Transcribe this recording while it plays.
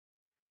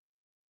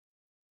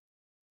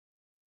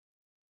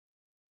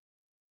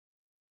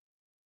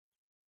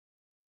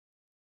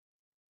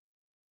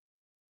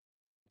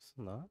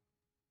No.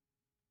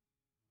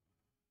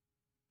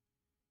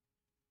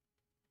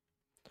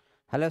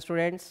 Hello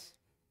students,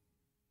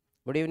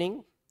 good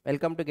evening.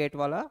 Welcome to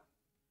Wallah.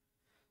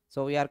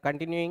 So we are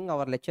continuing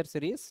our lecture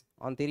series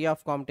on theory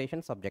of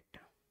computation subject.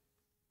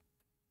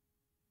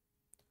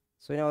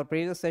 So in our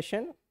previous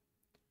session,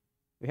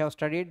 we have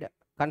studied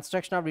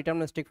construction of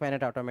deterministic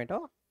finite automata.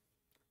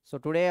 So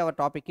today our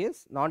topic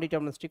is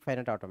non-deterministic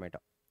finite automata,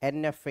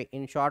 NFA.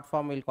 In short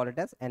form, we will call it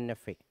as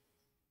NFA.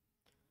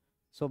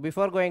 So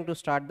before going to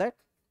start that,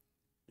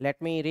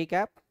 let me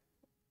recap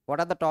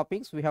what are the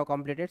topics we have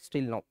completed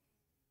still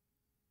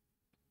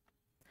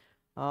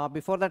now.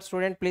 Before that,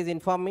 student, please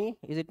inform me,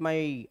 is it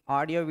my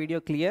audio video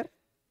clear?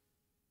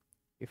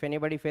 If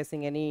anybody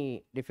facing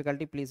any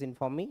difficulty, please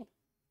inform me.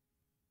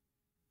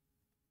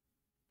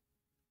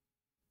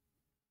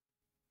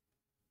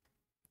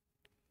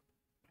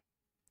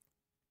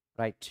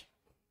 Right.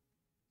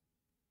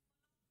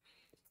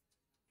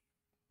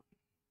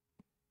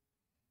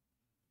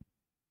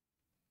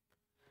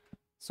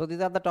 So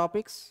these are the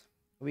topics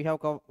we have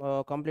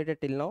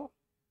completed till now.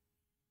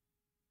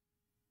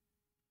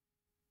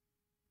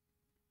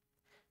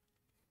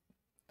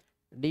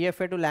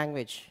 DFA to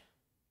language.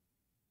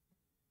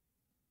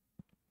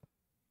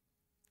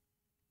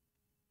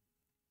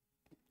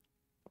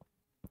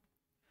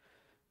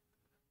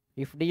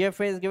 If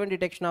DFA is given,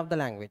 detection of the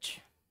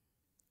language.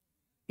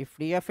 If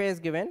DFA is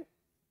given,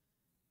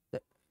 the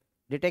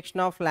detection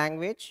of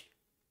language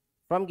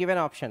from given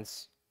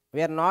options.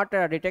 We are not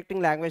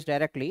detecting language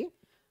directly.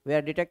 We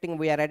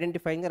are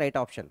identifying the right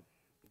option.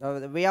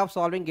 The way of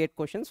solving gate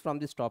questions from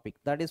this topic.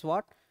 That is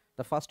what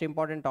the first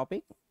important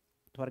topic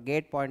for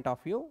gate point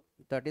of view,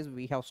 that is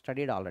we have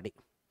studied already.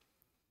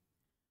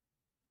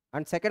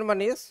 And second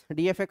one is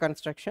DFA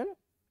construction.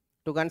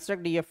 To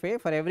construct DFA,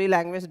 for every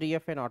language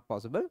DFA not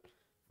possible.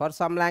 For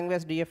some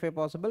language DFA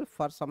possible,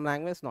 for some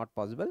language not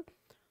possible.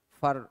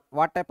 For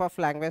what type of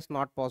language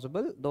not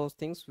possible, those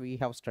things we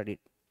have studied.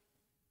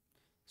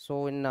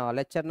 So in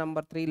lecture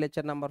number 3,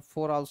 lecture number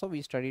 4 also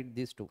we studied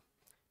these two.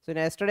 So in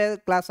yesterday's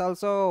class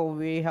also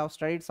we have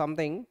studied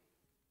something.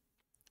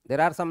 There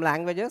are some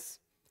languages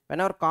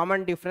whenever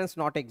common difference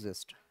not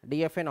exist,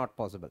 DFA not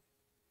possible.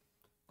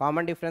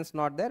 Common difference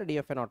not there,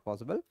 DFA not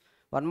possible.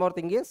 One more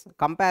thing is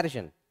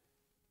comparison.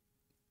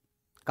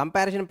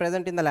 Comparison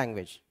present in the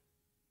language,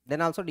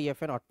 then also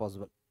DFA not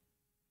possible.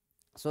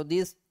 So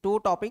these two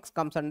topics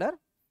comes under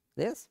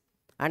this.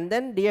 And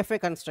then DFA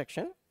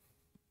construction.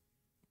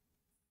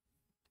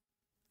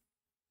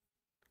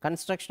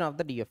 Construction of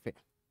the DFA.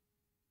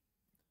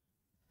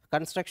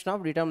 Construction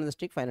of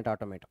deterministic finite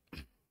automata.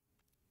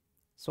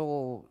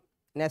 So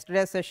in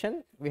yesterday's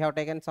session we have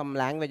taken some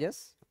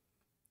languages,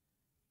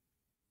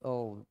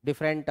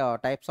 different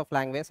types of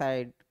language.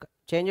 I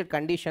changed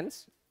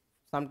conditions,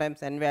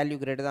 sometimes n value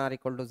greater than or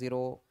equal to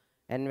 0,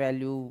 n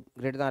value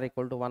greater than or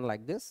equal to 1,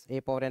 like this,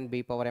 a power n,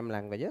 b power m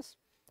languages.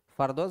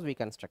 For those we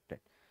constructed.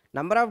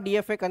 Number of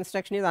DFA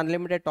construction is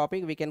unlimited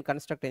topic. We can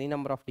construct any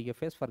number of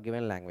DFAs for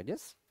given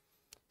languages.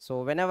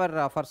 So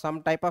whenever for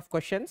some type of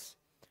questions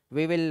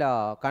we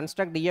will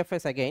construct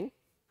DFAs again,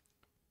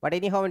 but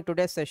anyhow in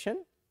today's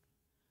session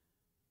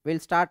we'll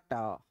start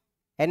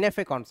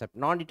NFA concept,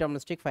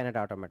 non-deterministic finite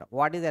automata.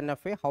 What is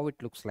NFA, how it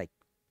looks like.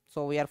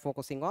 So we are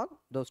focusing on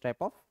those type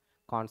of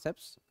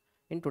concepts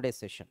in today's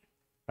session.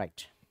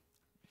 Right,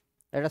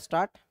 let us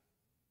start.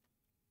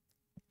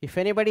 If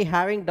anybody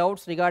having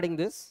doubts regarding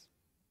this,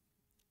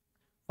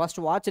 first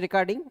watch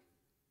recording.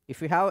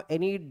 If you have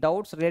any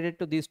doubts related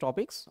to these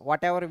topics,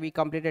 whatever we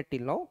completed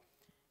till now,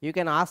 you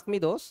can ask me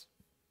those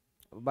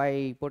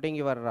by putting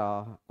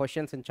your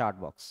questions in chat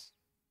box.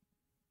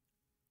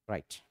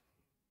 Right.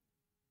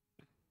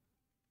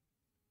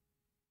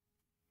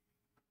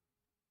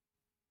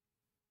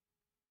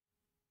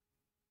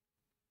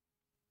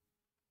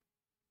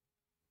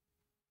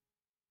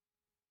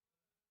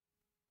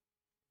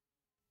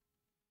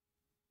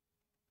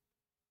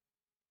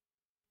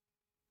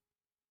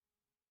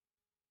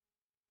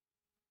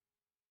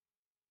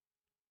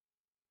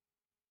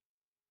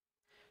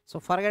 So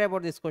forget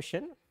about this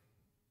question.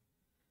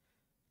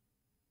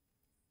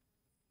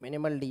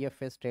 Minimal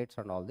DFA states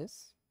and all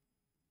this.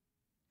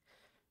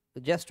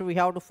 Just we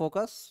have to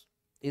focus.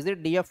 Is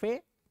it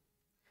DFA?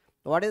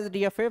 What is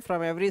DFA?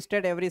 From every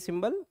state, every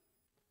symbol.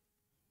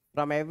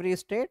 From every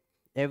state,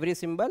 every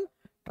symbol,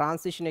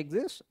 transition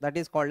exists. That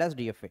is called as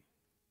DFA.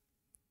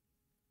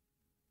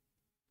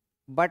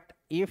 But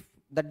if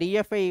the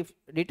DFA, if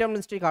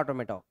deterministic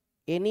automata,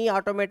 any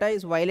automata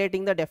is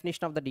violating the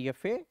definition of the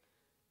DFA,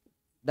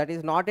 that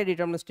is not a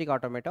deterministic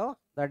automata,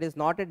 that is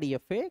not a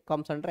DFA,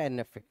 comes under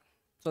NFA.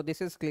 So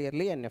this is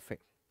clearly NFA.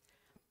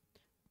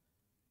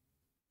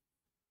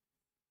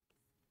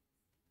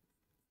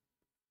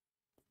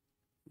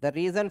 The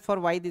reason for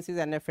why this is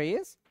NFA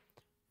is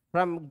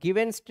from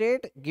given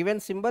state,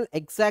 given symbol,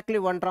 exactly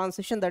one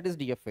transition, that is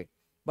DFA.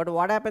 But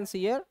what happens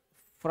here?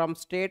 From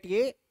state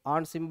A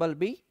on symbol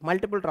B,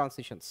 multiple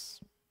transitions.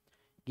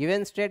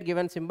 Given state,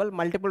 given symbol,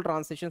 multiple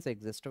transitions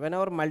exist.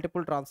 Whenever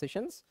multiple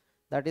transitions,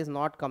 that is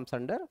not comes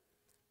under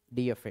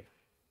DFA.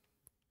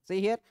 See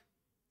here,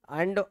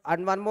 And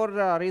one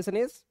more reason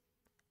is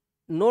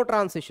no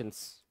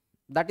transitions.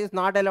 That is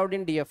not allowed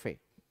in DFA.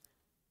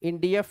 In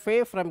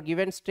DFA, from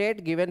given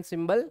state, given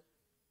symbol,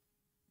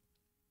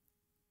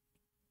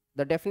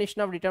 the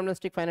definition of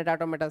deterministic finite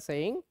automata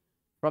saying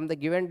from the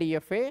given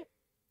DFA,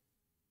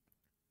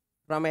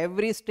 from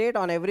every state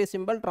on every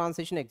symbol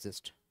transition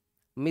exists.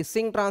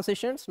 Missing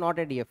transitions not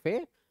a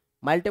DFA,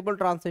 multiple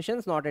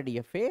transitions not a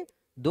DFA.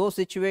 Those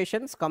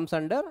situations comes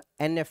under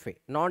NFA,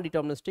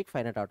 non-deterministic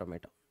finite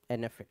automata,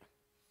 NFA.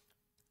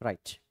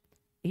 Right.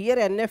 Here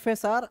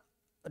NFAs are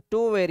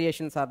two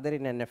variations are there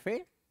in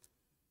NFA.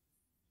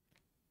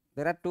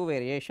 There are two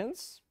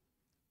variations.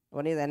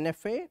 One is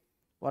NFA,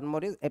 one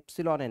more is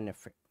epsilon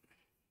NFA.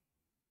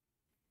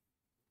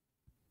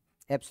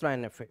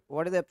 Epsilon NFA.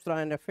 What is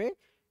epsilon NFA?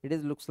 It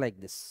is looks like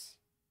this.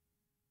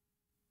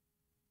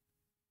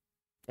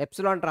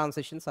 Epsilon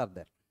transitions are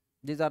there.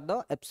 These are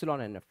the epsilon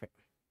NFA.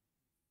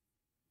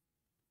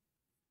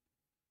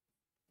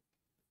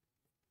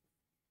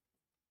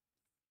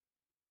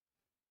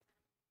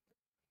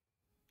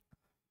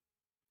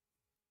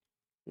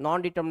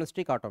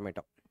 Non-deterministic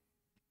automata.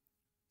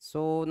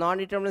 So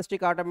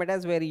non-deterministic automata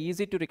is very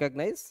easy to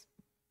recognize.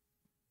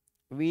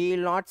 We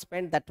will not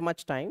spend that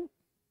much time.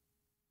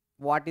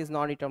 What is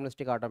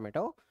non-deterministic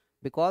automata?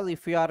 Because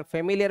if you are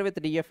familiar with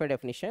DFA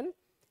definition,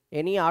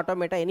 any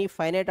automata, any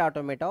finite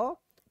automata,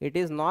 it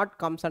is not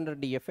comes under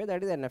DFA,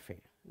 that is NFA.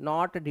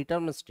 Not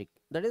deterministic,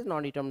 that is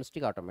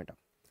non-deterministic automata.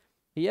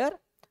 Here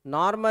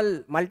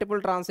normal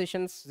multiple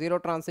transitions, zero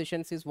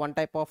transitions is one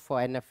type of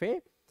NFA.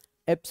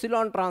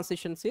 Epsilon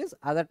transitions is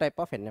other type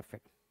of NFA.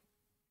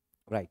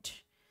 Right.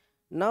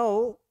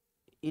 Now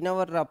in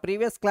our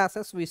previous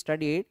classes we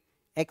studied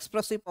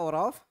expressive power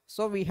of,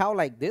 so we have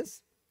like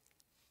this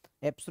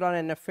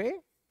epsilon NFA,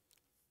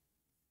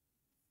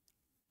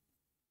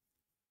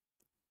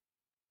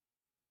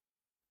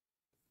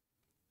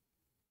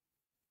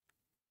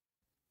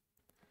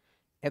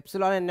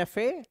 epsilon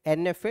NFA,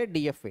 NFA,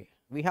 DFA.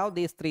 We have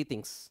these three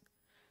things.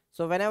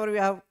 So whenever we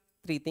have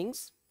three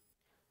things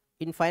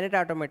in finite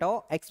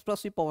automata,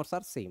 expressive powers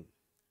are same.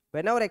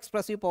 Whenever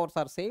expressive powers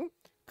are same,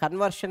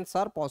 conversions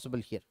are possible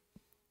here.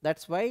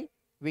 That's why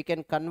we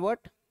can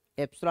convert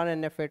epsilon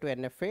NFA to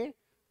NFA.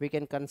 We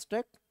can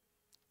construct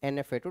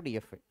NFA to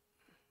DFA.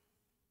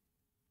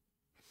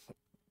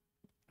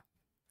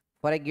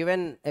 For a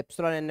given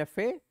epsilon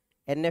NFA,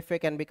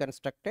 NFA can be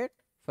constructed.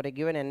 For a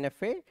given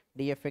NFA,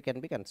 DFA can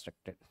be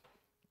constructed.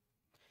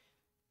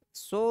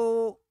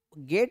 So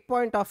gate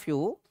point of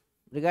view,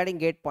 regarding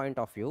gate point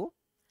of view,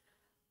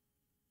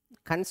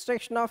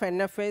 construction of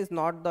NFA is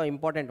not the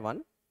important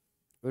one.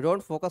 We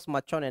don't focus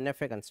much on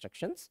NFA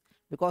constructions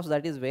because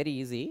that is very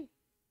easy.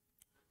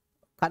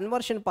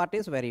 Conversion part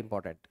is very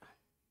important.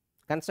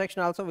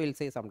 Construction also we will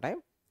see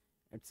sometime.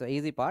 It's an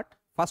easy part.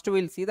 First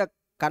we will see the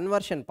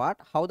conversion part,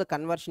 how the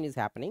conversion is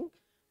happening,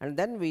 and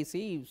then we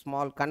see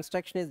small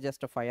construction is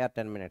just a 5 or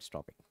 10 minutes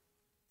topic.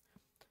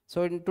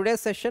 So in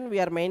today's session we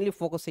are mainly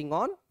focusing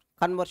on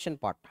conversion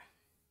part.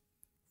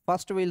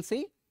 First we will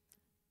see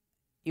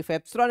if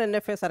epsilon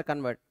NFAs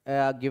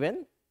are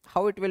given,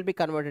 how it will be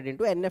converted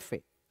into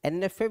NFA.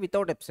 NFA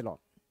without epsilon.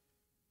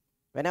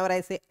 Whenever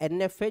I say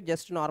NFA,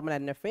 just normal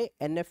NFA,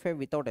 NFA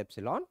without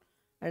epsilon,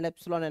 and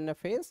epsilon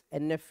NFA is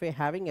NFA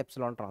having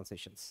epsilon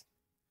transitions.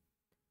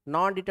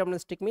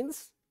 Non-deterministic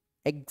means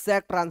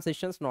exact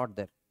transitions not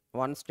there.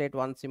 One state,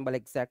 one symbol,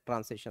 exact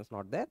transitions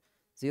not there.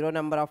 Zero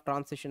number of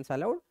transitions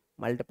allowed,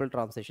 multiple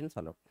transitions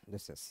allowed.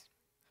 This is.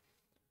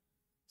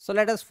 So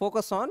let us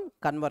focus on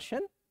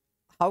conversion.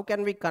 How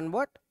can we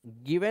convert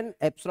given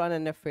epsilon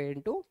NFA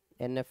into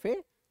NFA,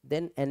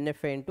 then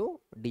NFA into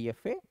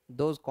DFA?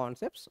 Those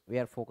concepts we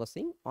are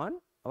focusing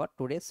on our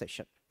today's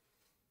session.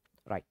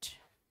 Right.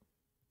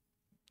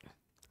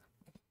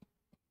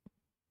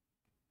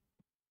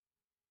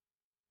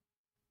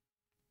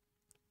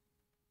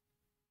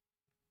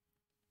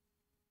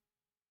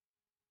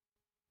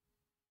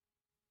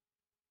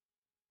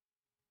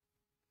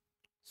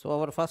 So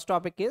our first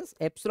topic is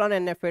epsilon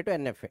NFA to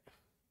NFA.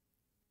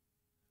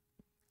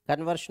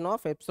 Conversion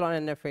of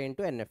epsilon NFA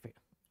into NFA.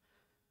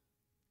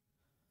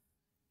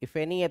 If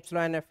any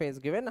epsilon NFA is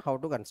given, how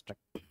to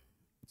construct.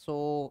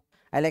 So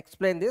I'll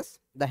explain this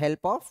the help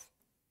of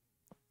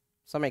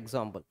some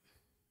example.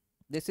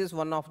 This is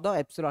one of the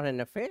epsilon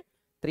NFA,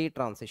 3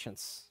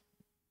 transitions.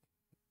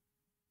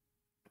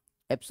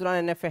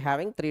 Epsilon NFA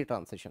having 3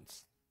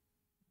 transitions.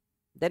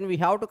 Then we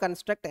have to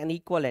construct an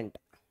equivalent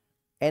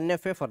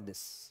NFA for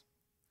this.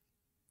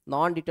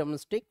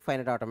 Non-deterministic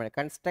finite automata.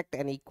 Construct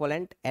an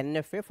equivalent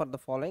NFA for the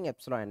following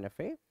epsilon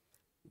NFA.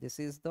 This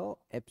is the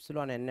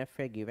epsilon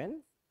NFA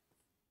given.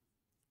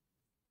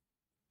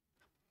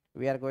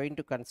 We are going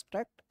to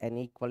construct an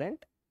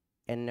equivalent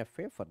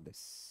NFA for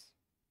this.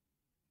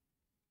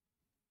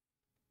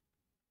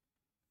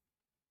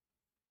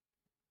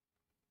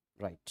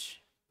 Right.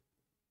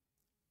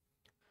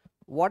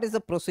 What is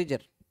the procedure?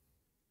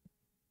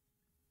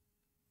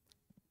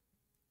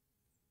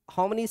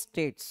 How many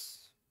states?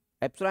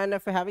 Epsilon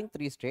NFA having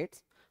 3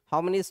 states.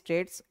 How many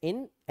states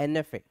in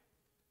NFA?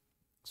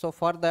 So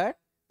for that,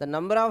 the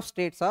number of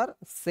states are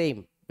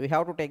same. We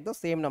have to take the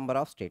same number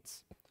of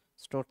states.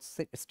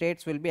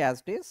 States will be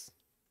as it is.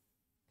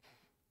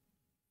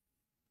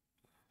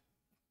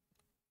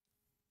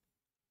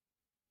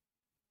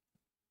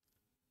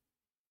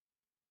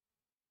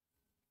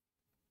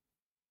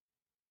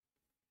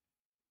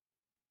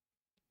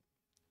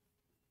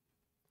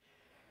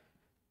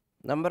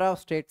 Number of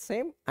states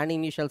same and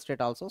initial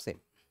state also same.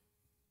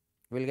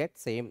 We'll get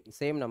same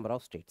number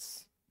of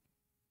states.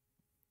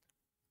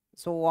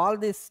 So all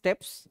these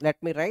steps,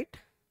 let me write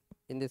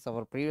in this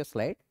our previous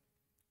slide.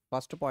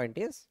 First point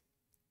is,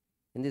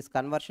 in this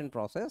conversion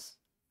process,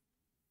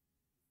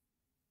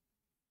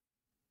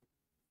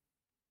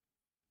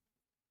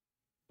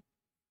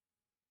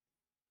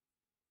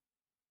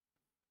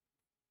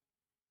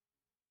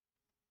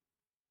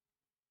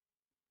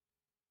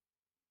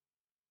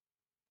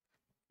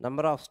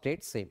 number of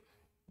states same.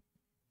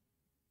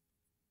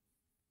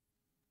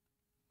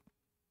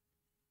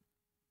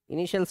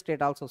 Initial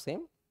state also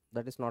same,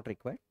 that is not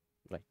required,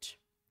 right.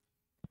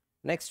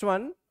 Next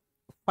one,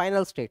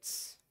 final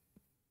states.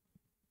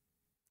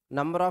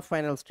 Number of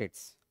final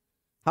states.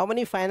 How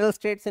many final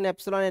states in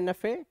epsilon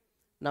NFA?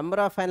 Number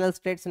of final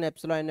states in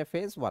epsilon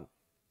NFA is 1.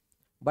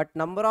 But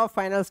number of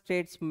final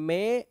states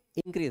may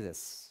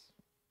increases.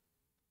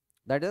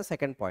 That is the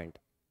second point.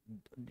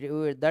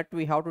 That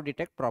we have to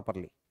detect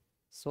properly.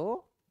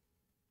 So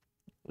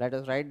let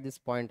us write this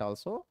point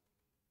also.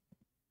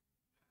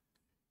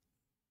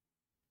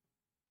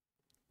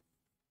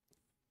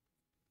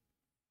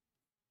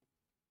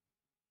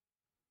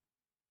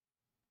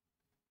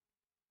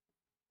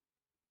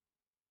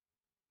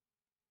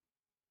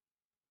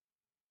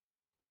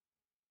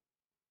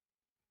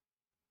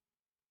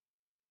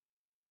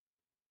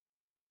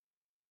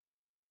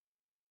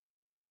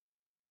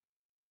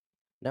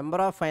 Number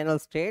of final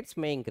states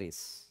may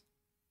increase.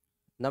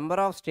 Number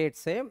of states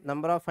same,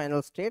 number of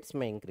final states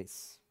may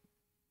increase.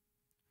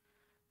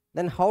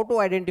 Then how to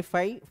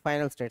identify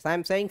final states? I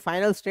am saying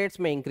final states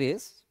may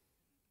increase,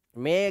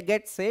 may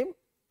get same,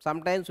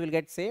 sometimes will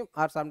get same,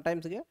 or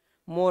sometimes get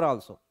more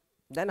also.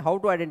 Then how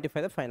to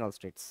identify the final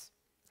states?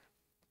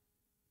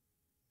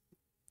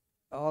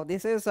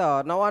 This is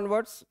now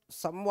onwards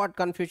somewhat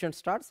confusion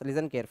starts.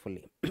 Listen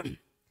carefully.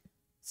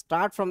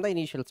 Start from the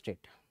initial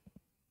state.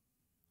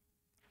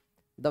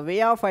 The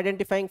way of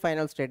identifying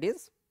final state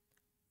is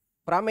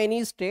from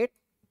any state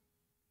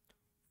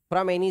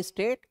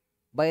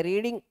by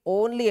reading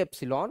only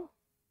epsilon,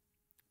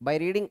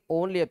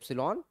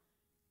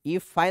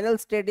 if final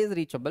state is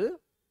reachable,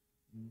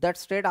 that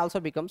state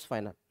also becomes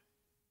final.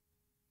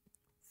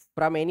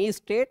 From any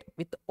state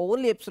with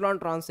only epsilon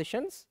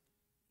transitions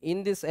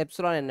in this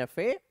epsilon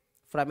NFA,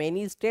 from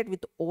any state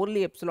with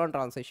only epsilon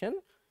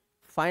transition,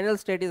 final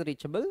state is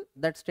reachable,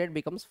 that state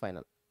becomes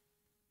final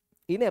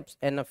in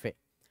NFA.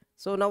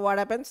 So now what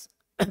happens?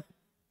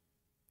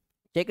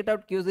 Check it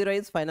out, Q0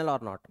 is final or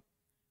not.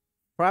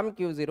 From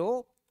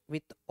Q0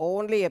 with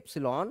only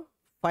epsilon,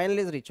 final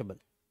is reachable.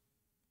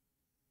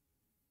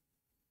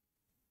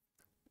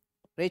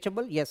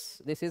 Reachable?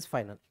 Yes, this is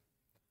final.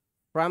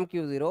 From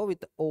Q0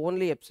 with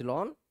only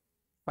epsilon,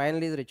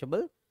 final is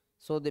reachable.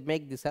 So they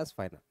make this as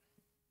final.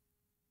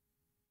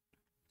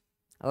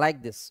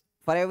 Like this.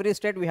 For every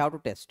state we have to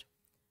test.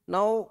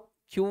 Now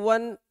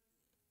Q1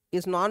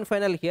 is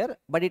non-final here,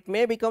 but it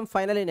may become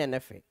final in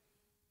NFA.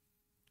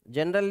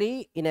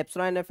 Generally in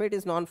epsilon NFA it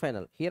is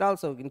non-final. Here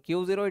also in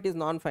Q0 it is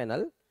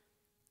non-final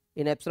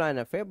in epsilon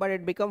NFA, but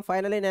it becomes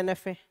final in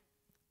NFA.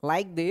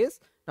 Like this,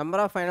 number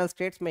of final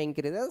states may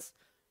increases,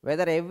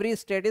 whether every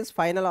state is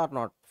final or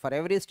not. For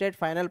every state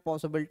final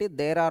possibility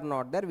there or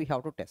not there, we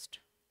have to test.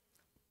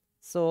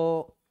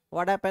 So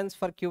what happens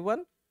for Q1?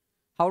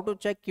 How to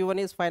check Q1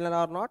 is final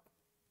or not?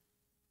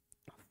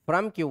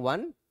 From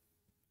Q1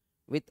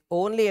 with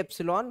only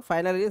epsilon,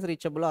 final is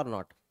reachable or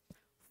not?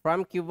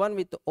 From Q1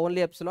 with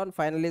only epsilon,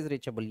 final is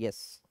reachable,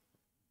 yes.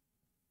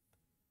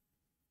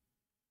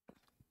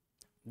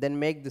 Then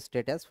make this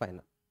state as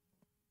final.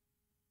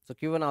 So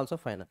Q1 also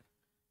final.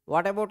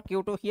 What about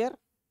Q2 here?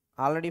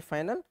 Already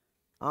final.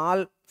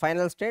 All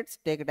final states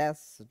take it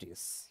as it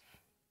is.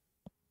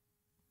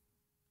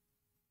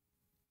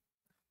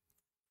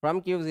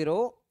 From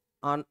Q0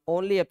 on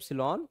only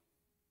epsilon,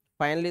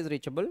 final is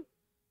reachable.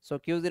 So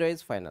Q0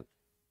 is final.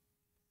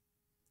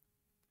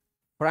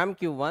 From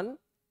Q1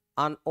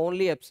 on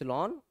only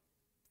epsilon,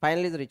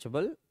 final is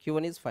reachable,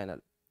 Q1 is final.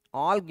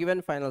 All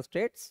given final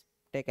states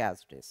take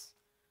as it is.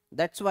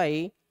 That's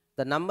why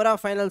the number of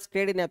final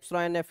state in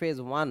epsilon NFA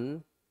is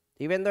 1,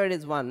 even though it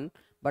is 1,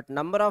 but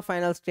number of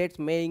final states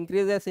may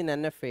increases in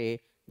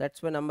NFA.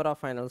 That's why number of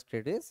final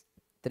state is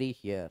 3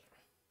 here.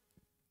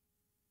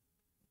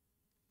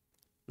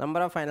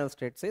 Number of final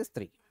states is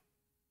 3.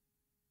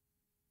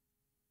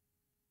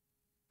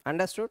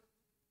 Understood?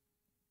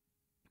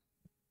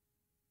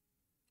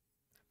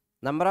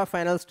 Number of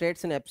final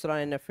states in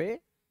epsilon NFA,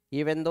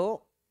 even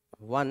though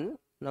 1,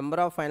 number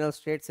of final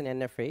states in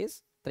NFA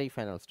is 3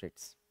 final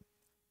states.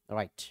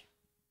 Right.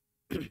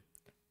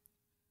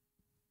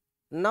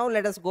 Now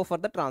let us go for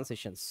the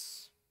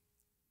transitions.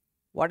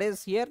 What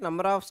is here?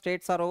 Number of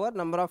states are over,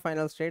 number of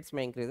final states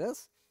may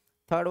increases.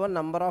 Third one,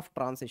 number of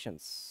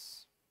transitions.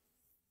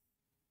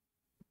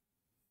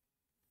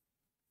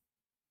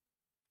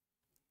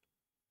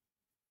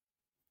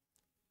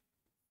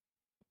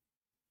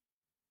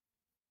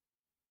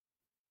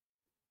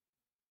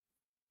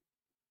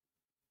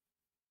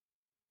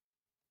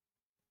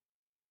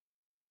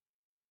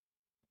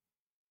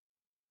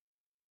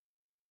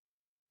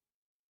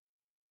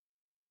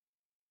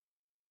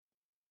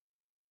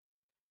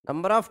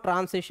 Number of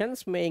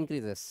transitions may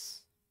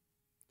increases.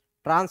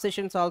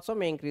 Transitions also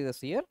may increases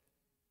here.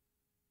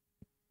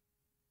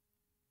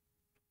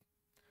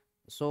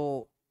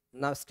 So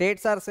now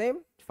states are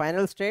same,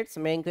 final states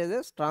may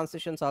increases,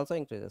 transitions also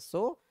increases.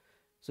 So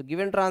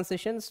given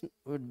transitions,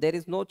 there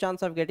is no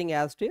chance of getting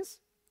as it is.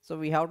 So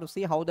we have to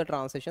see how the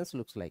transitions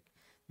looks like.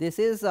 This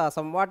is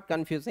somewhat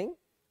confusing.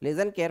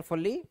 Listen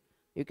carefully.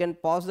 You can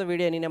pause the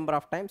video any number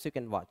of times. You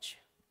can watch.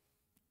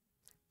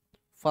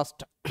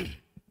 First,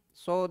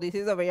 so this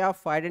is a way of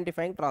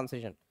identifying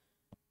transition.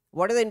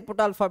 What is the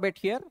input alphabet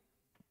here?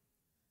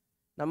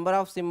 Number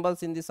of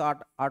symbols in this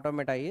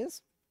automata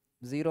is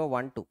 0,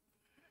 1, 2.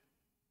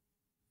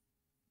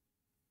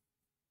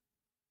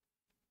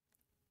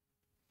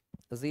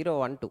 0,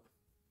 1, 2.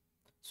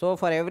 So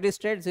for every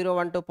state 0,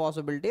 1, 2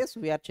 possibilities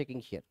we are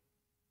checking here.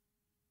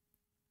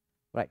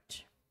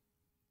 Right.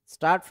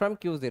 Start from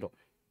Q0.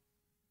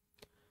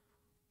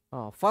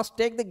 First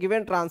take the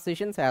given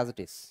transitions as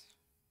it is.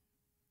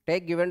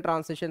 Take given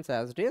transitions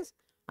as it is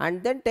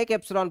and then take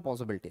epsilon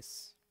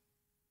possibilities.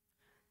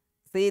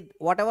 See,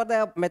 whatever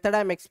the method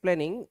I am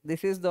explaining,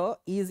 this is the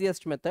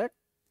easiest method.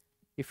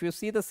 If you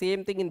see the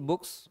same thing in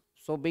books,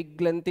 so big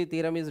lengthy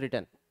theorem is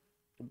written.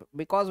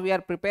 Because we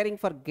are preparing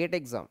for GATE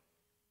exam.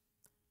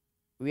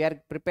 We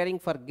are preparing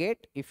for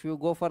GATE. If you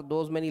go for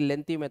those many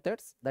lengthy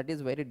methods, that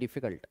is very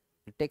difficult.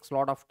 It takes a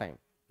lot of time.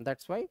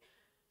 That's why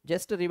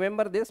just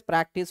remember this,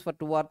 practice for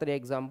 2 or 3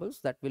 examples,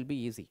 that will be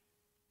easy.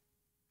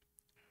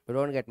 You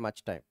don't get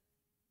much time.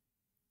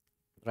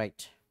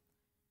 Right.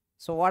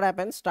 So what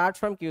happens? Start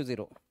from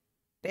Q0.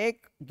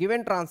 Take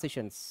given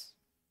transitions.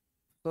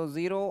 So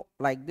 0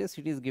 like this,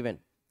 it is given.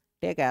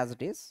 Take as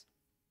it is.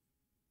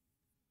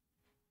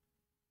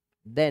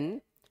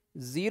 Then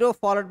 0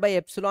 followed by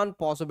epsilon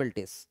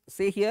possibilities.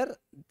 See here,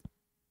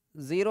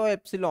 0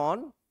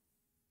 epsilon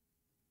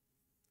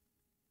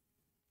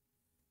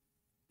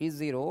is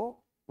 0,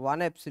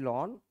 1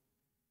 epsilon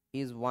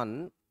is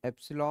 1,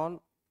 epsilon,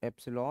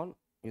 epsilon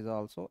is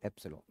also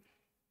epsilon.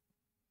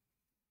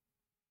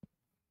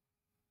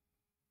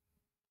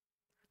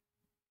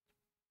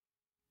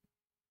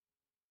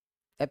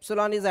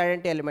 Epsilon is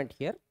identity element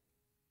here.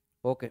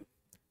 Okay.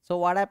 So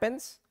what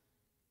happens?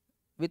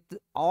 With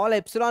all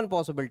epsilon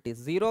possibilities,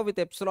 0 with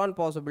epsilon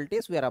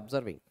possibilities we are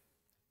observing.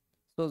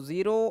 So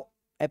 0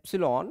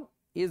 epsilon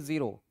is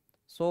 0.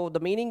 So the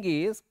meaning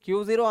is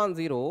Q0 on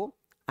 0,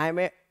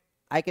 I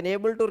can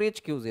able to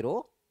reach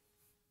Q0.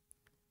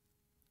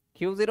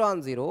 Q0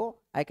 on 0,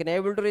 I can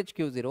able to reach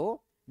Q0.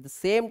 At the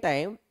same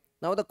time,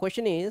 now the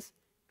question is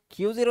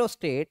Q0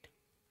 state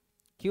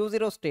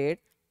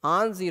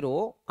on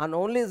 0 and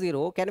only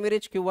 0, can we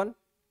reach Q1?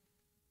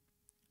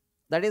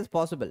 That is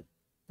possible.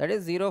 That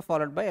is 0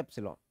 followed by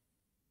epsilon.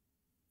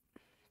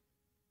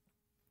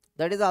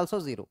 That is also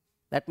 0.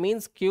 That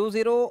means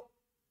Q0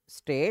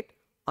 state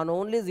on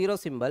only 0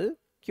 symbol,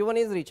 Q1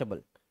 is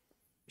reachable.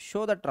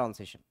 Show the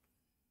transition.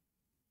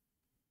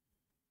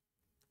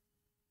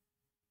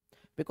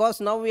 Because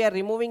now we are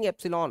removing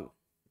epsilon.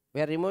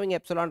 We are removing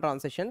epsilon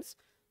transitions.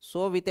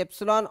 So with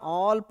epsilon,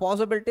 all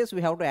possibilities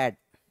we have to add.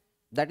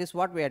 That is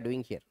what we are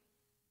doing here.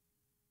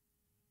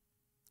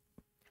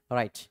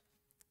 Right.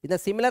 In a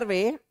similar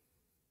way,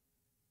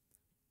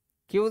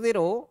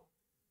 Q0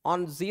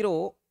 on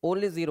 0,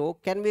 only 0,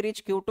 can we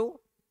reach Q2?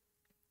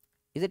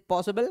 Is it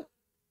possible?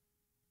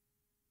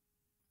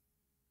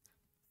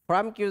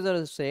 From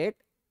Q0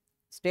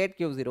 state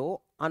Q0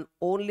 on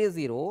only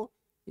 0,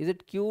 is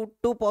it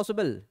Q2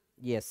 possible?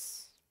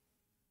 Yes.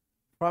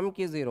 From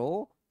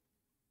Q0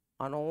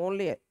 on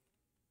only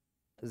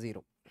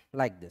 0,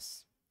 like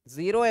this.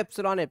 0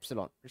 epsilon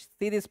epsilon.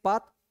 See this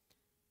path?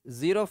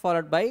 0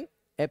 followed by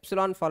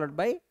epsilon followed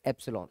by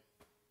epsilon.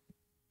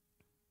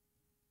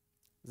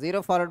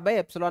 0 followed by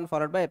epsilon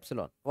followed by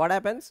epsilon. What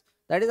happens?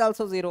 That is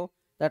also 0.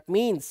 That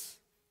means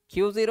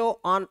Q0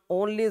 on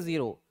only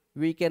 0,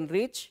 we can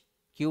reach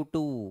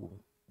Q2.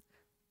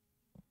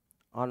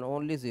 On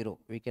only 0,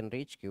 we can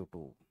reach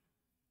Q2.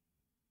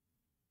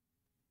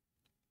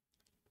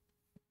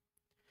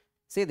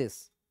 See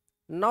this.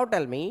 Now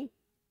tell me,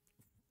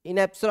 in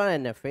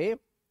epsilon NFA,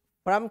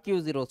 from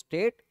Q0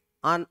 state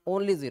on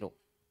only 0.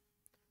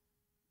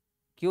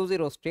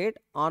 Q0 state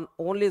on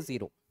only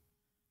 0.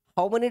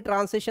 How many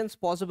transitions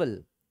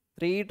possible?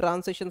 3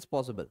 transitions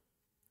possible.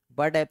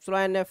 But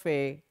epsilon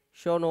NFA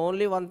shown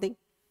only one thing.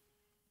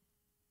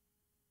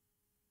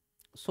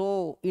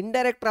 So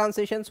indirect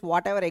transitions,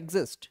 whatever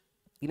exist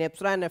in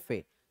epsilon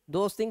NFA,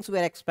 those things we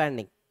are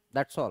expanding.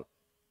 That's all.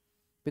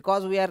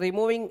 Because we are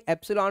removing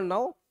epsilon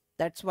now,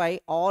 that's why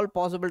all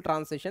possible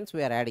transitions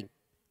we are adding.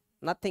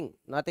 nothing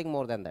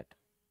more than that,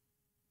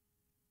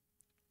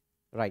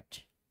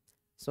 right?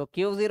 So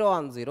Q0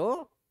 on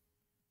 0,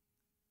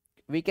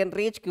 we can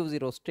reach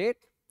Q0 state,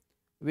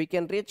 we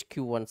can reach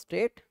Q1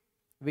 state,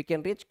 we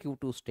can reach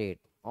Q2 state.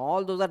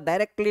 All those are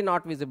directly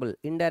not visible,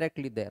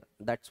 indirectly there.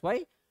 That's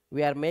why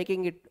we are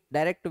making it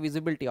direct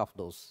visibility of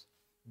those.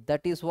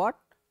 That is what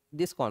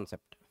this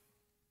concept.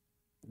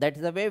 That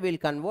is the way we'll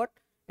convert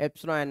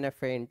epsilon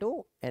NFA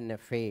into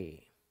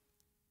NFA,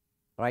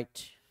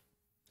 right?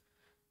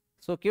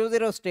 So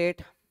Q0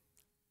 state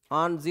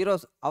on 0,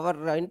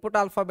 our input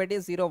alphabet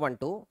is 0, 1,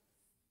 2.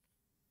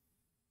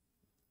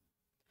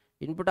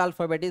 Input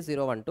alphabet is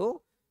 0, 1,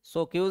 2.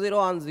 So Q0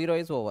 on 0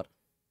 is over.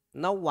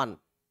 Now 1.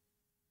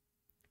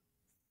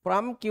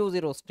 From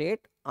Q0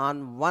 state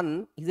on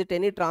 1, is it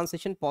any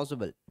transition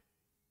possible?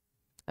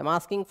 I am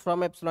asking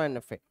from epsilon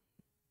NFA.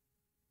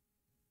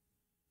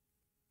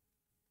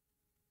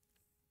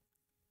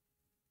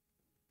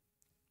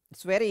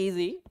 It's very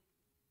easy.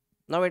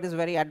 Now it is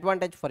very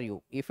advantage for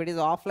you. If it is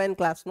offline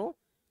class, no,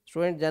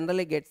 student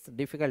generally gets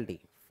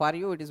difficulty. For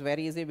you it is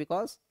very easy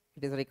because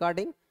it is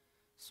recording.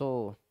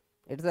 So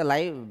it is a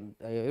live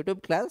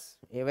YouTube class.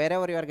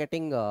 Wherever you are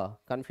getting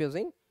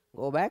confusing,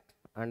 go back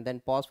and then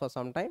pause for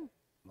some time,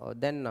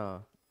 then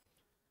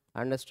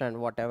understand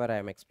whatever I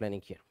am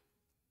explaining here.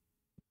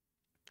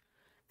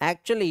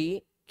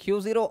 Actually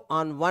Q0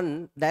 on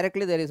 1,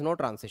 directly there is no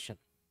transition.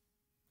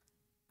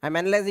 I am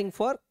analyzing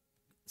for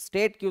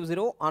state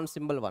Q0 on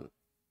symbol 1.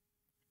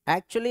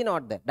 Actually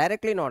not there,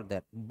 directly not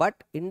there,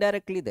 but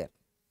indirectly there.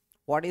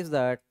 What is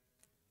that?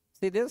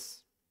 See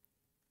this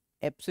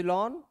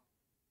epsilon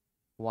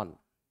 1.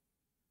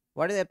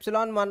 What is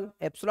epsilon 1?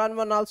 Epsilon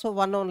 1 also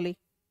 1 only.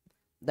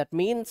 That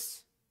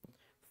means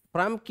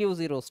from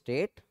Q0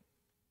 state,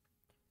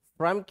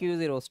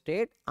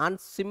 on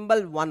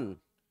symbol 1,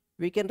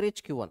 we can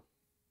reach Q1.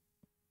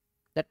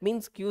 That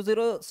means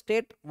Q0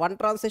 state 1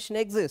 transition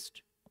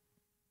exists,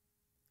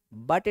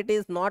 but it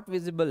is not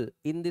visible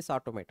in this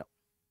automata.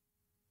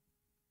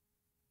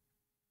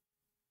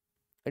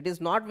 It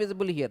is not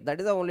visible here. That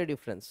is the only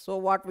difference. So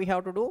what we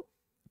have to do?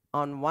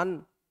 On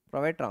 1,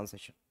 provide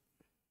transition.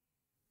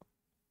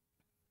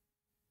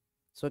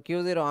 So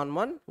Q0 on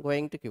 1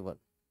 going to Q1.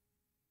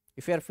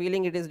 If you are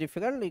feeling it is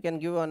difficult, you can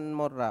give one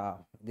more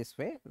this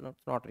way. No,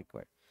 it's not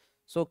required.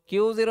 So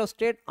Q0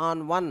 state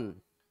on 1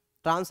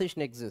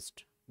 transition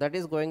exists. That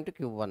is going to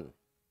Q1,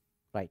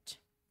 right?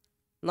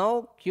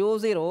 Now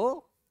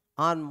Q0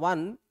 on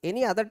 1,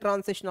 any other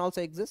transition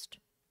also exist?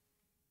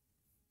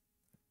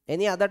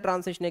 Any other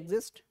transition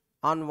exist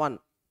on 1?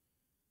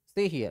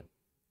 See here,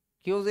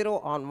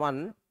 Q0 on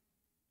 1,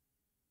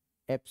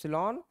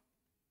 epsilon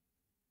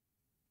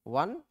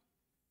 1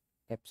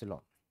 epsilon,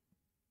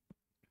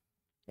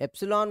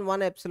 epsilon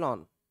 1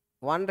 epsilon,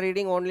 1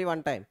 reading only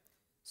one time.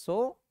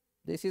 So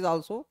this is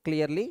also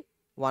clearly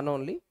 1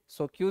 only.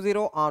 So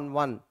Q0 on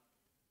 1,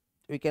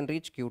 we can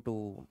reach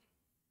Q2.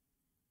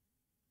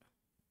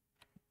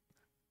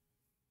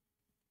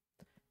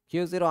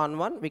 Q0 on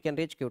 1, we can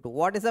reach Q2.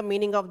 What is the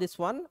meaning of this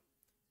one?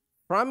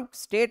 From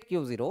state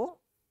Q0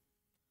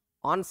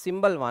 on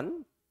symbol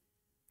 1,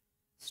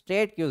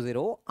 state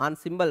Q0 on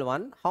symbol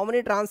 1, how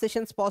many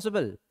transitions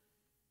possible?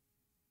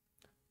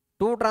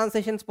 2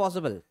 transitions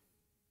possible.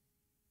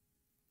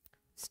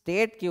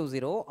 State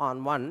Q0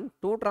 on 1,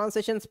 2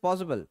 transitions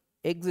possible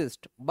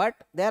exist, but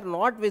they are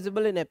not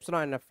visible in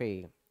epsilon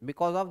NFA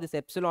because of this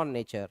epsilon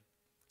nature.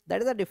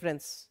 That is the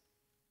difference,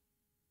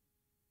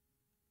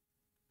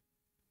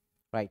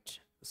 right?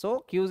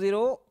 So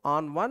Q0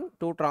 on 1,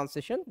 2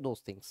 transition,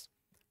 those things.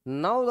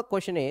 Now the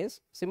question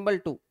is symbol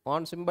 2.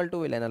 On symbol 2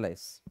 we'll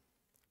analyze.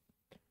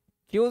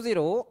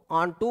 Q0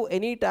 on 2,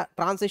 any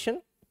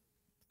transition?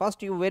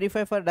 First you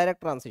verify for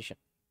direct transition.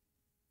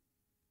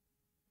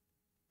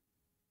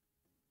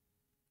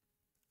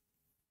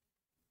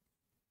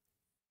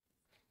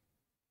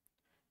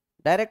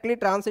 Directly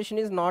transition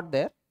is not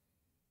there.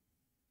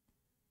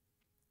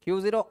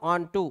 Q0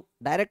 on 2,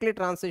 directly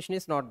transition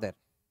is not there.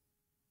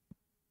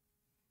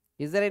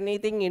 Is there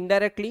anything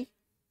indirectly?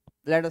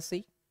 Let us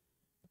see.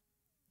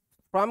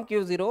 From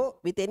Q0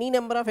 with any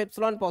number of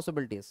epsilon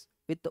possibilities,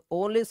 with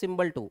only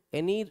symbol 2,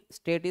 any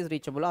state is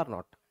reachable or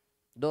not.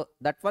 Though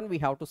that one we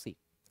have to see.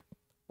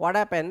 What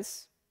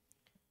happens?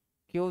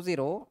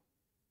 Q0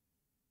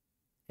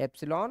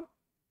 epsilon,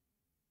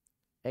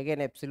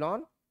 again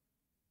epsilon,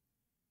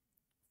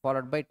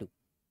 followed by 2.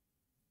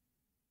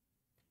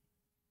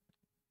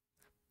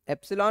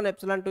 Epsilon,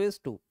 epsilon 2 is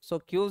 2. So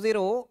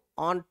Q0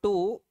 on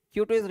 2,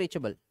 Q2 is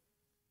reachable.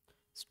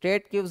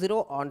 State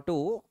Q0 on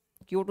 2,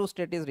 Q2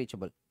 state is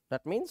reachable.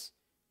 That means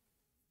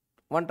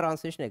 1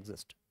 transition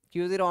exists.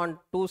 Q0 on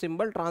 2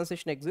 symbol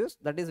transition exists.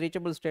 That is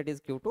reachable state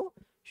is Q2.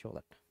 Show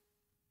that.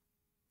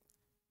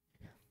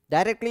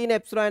 Directly in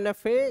epsilon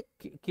NFA,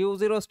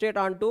 Q0 state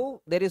on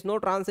 2, there is no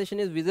transition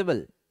is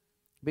visible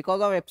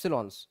because of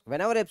epsilons.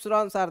 Whenever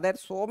epsilons are there,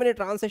 so many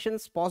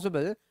transitions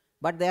possible,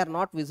 but they are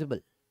not visible.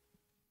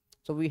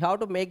 So we have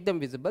to make them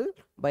visible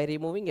by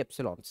removing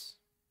epsilons.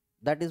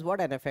 That is what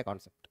NFA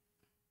concept.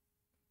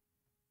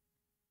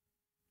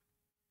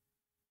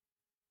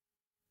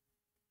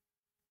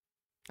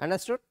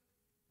 Understood?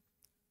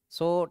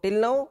 So till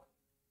now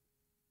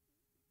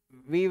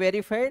we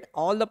verified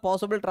all the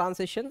possible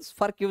transitions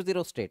for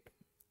Q0 state.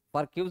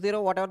 For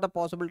Q0, whatever the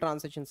possible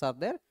transitions are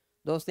there,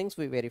 those things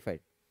we verified.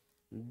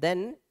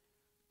 Then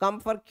come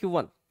for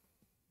Q1.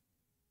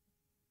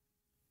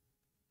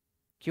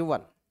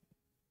 Q1.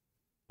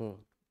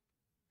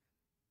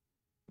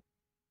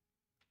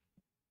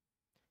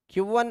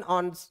 Q1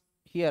 on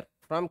here,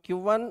 from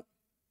Q1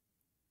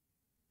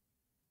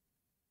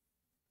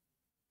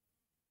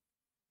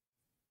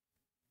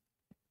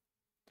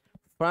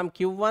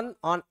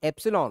 on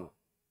epsilon,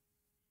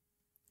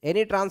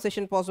 any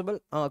transition possible,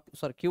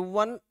 sorry,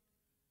 Q1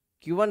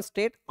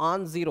 state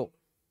on 0,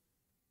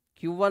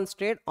 Q1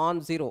 state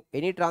on 0,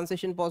 any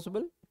transition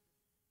possible?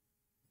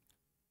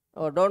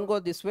 Don't go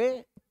this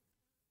way,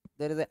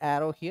 there is an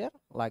arrow here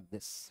like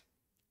this.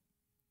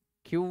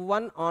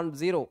 Q1 on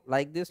 0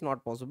 like this,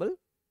 not possible.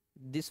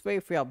 This way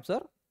if we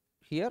observe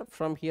here,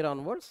 from here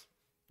onwards,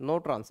 no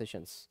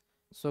transitions.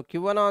 So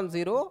Q1 on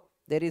 0,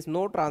 there is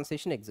no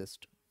transition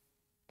exist.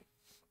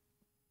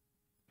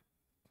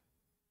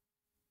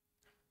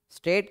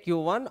 State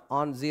Q1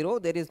 on 0,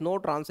 there is no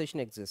transition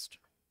exist.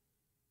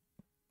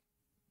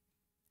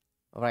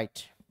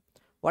 Right.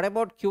 What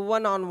about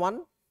Q1 on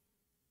 1?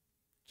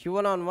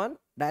 Q1 on 1,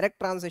 direct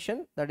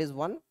transition, that is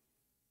 1.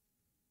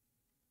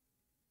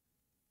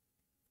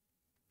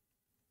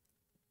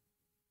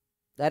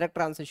 Direct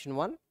transition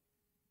 1.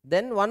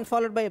 Then 1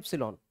 followed by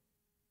epsilon.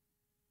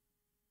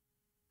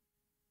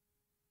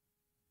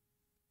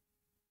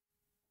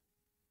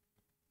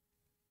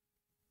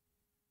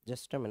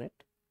 Just a minute.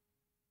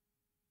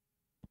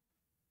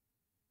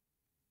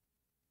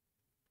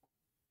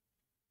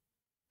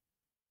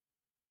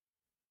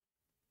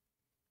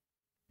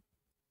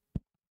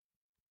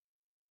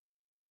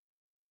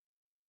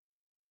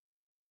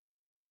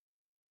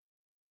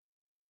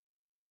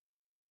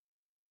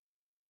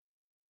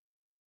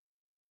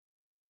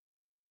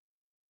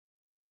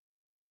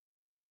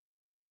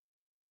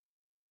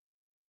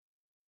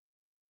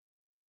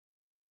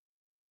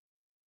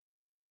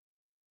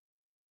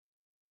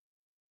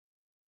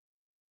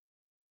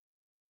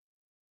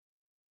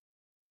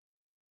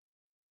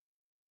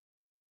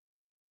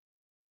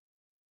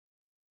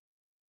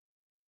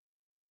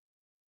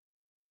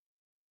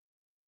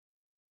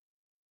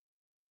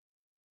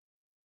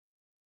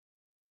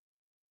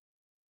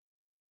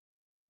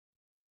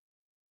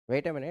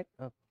 Wait a minute.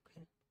 Okay.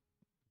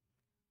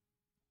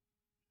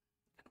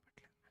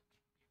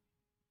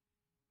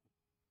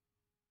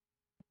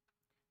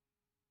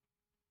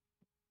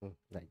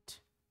 Right.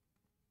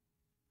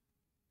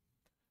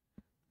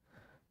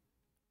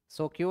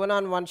 So Q1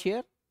 on 1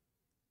 here,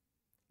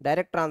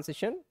 direct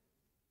transition.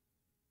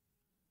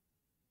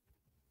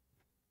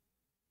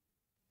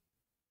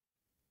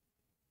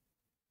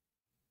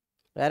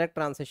 Direct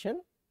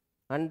transition,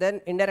 and then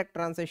indirect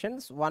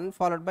transitions 1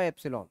 followed by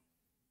epsilon,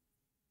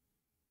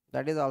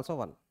 that is also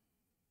 1.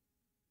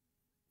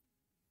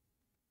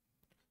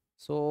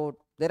 So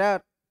there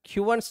are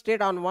Q1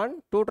 state on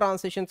 1, 2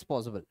 transitions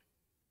possible.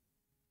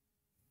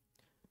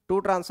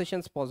 2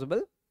 transitions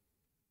possible.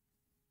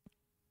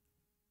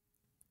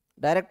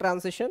 Direct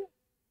transition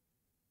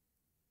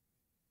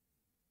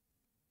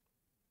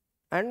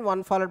and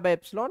 1 followed by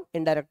epsilon,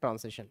 indirect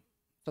transition.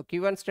 So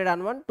Q1 state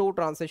on 1, 2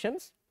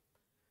 transitions,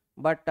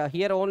 but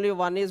here only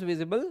 1 is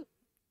visible,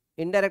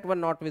 indirect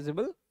one not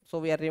visible, so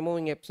we are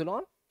removing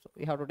epsilon, so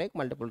we have to take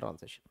multiple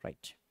transition,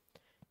 right?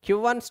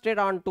 Q1 state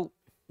on 2,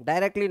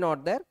 directly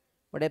not there,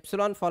 but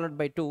epsilon followed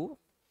by 2,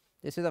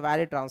 this is a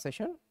valid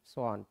transition,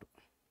 so on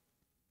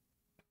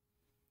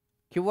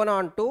 2. Q1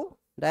 on 2,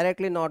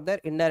 directly not there,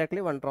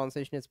 indirectly one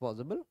transition is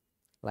possible,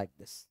 like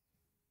this.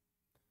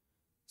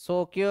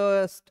 So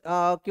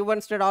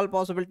Q1 state, all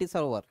possibilities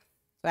are over.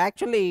 So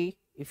actually,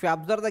 if you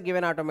observe the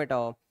given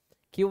automata,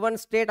 Q1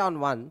 state on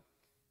 1,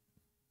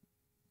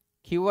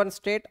 Q1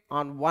 state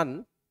on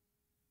 1,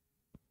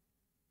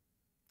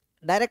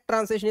 direct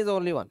transition is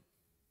only 1.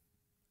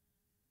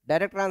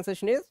 Direct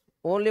transition is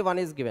only 1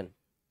 is given,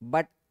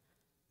 but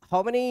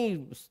how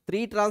many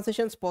 3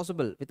 transitions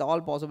possible with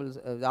all possible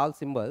all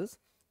symbols?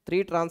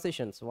 3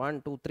 transitions,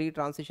 1 2 3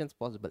 transitions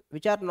possible,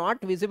 which are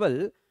not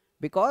visible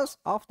because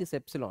of this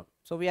epsilon,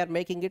 so we are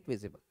making it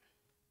visible.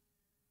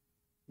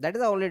 That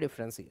is the only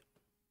difference here.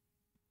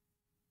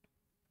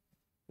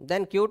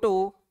 Then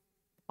Q2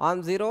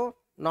 on 0,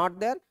 not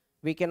there,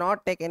 we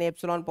cannot take any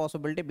epsilon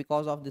possibility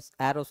because of this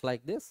arrows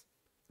like this.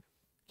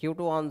 Q2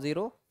 on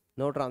 0,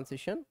 no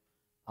transition.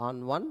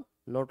 On 1,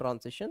 no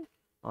transition.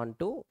 On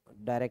 2,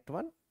 direct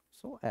one,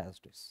 so as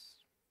this.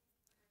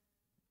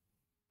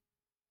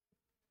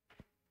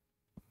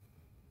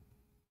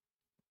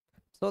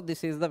 So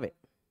this is the way.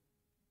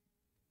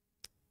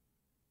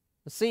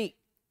 See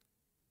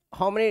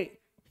how many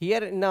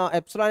here in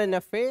epsilon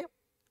in FA,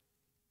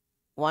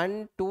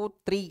 1 2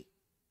 3,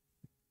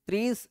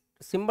 3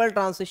 symbol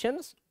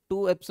transitions,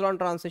 2 epsilon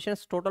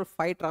transitions, total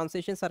 5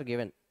 transitions are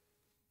given,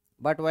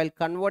 but while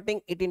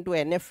converting it into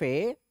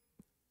NFA,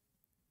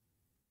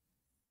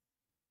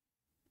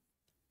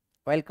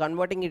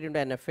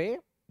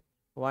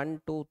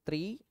 1, 2,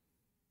 3,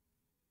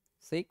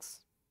 6,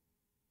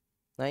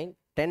 9,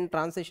 10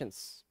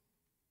 transitions.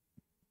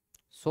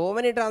 So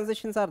many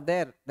transitions are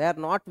there. They are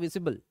not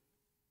visible.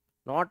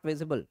 Not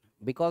visible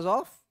because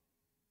of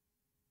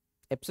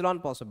epsilon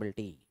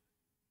possibility.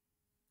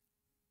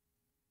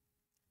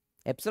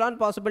 Epsilon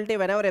possibility,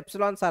 whenever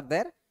epsilons are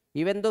there,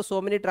 even though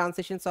so many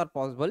transitions are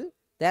possible,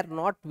 they are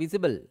not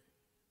visible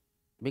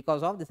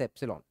because of this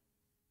epsilon.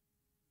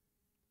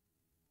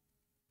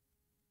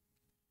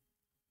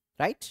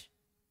 Right?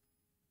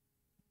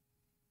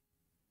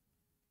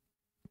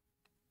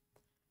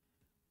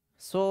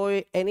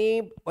 So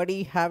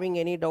anybody having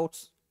any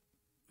doubts?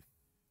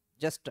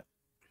 Just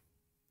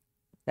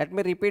let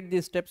me repeat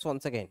these steps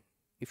once again.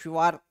 If you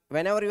are,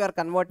 whenever you are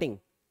converting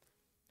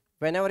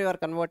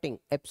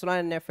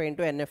epsilon NFA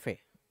into NFA,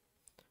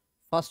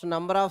 first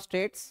number of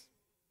states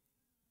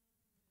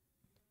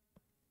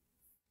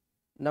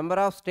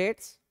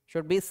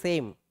should be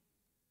same.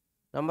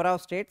 Number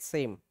of states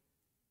same.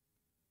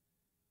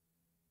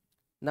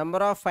 Number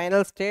of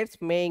final states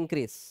may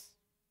increase.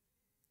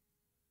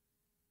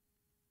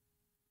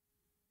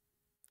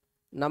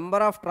 Number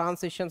of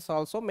transitions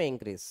also may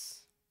increase.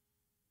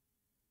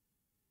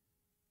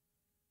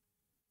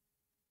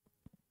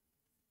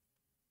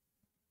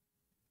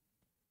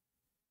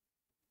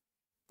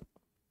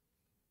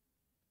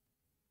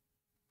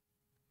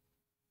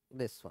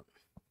 This one.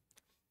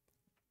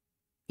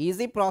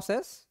 Easy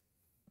process.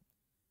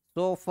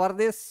 So for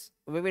this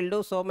we will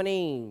do so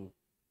many,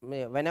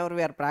 whenever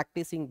we are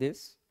practicing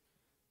this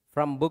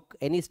from book,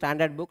 any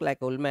standard book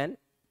like 𝐂𝐚𝐴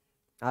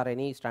or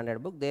any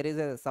standard book, there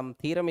is some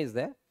theorem is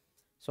there.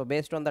 So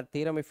based on that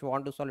theorem, if you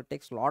want to solve, it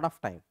takes a lot of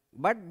time.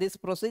 But this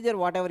procedure,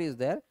 whatever is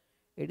there,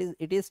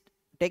 it is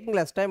taking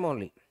less time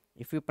only.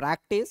 If you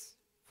practice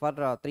for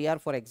 3 or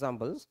 4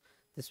 examples,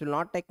 this will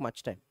not take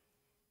much time.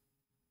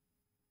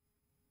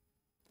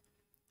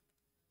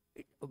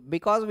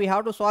 Because we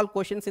have to solve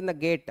questions in the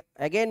gate.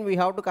 Again, we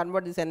have to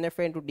convert this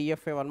NFA into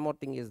DFA. One more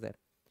thing is there.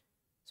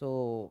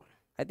 So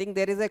I think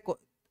there is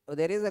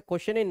a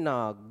question in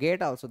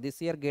gate also, this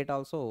year gate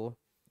also,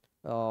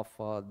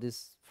 of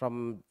this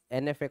from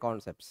NFA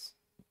concepts.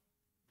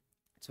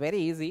 It's very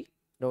easy,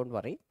 don't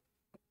worry.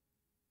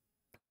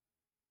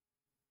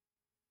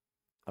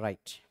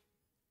 Right.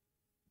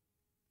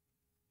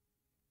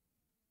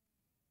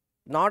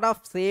 Not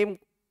of same,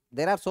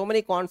 there are so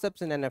many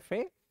concepts in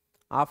NFA.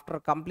 After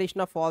completion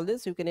of all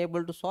this, you can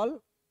able to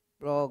solve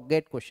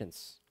gate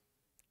questions.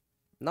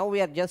 Now we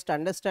are just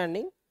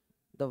understanding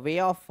the way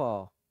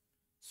of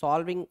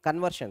solving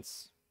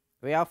conversions,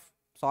 way of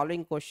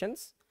solving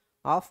questions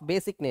of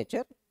basic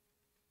nature.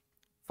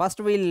 First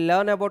we will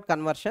learn about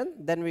conversion,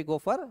 then we go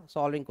for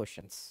solving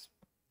questions.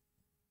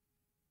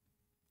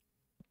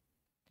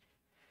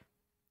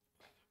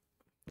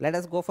 Let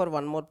us go for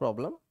one more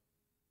problem.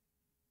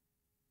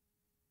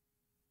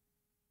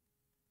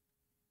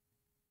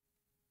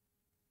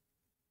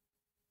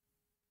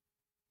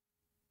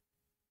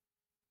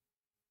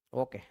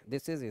 Okay,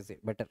 this is easy,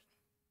 better.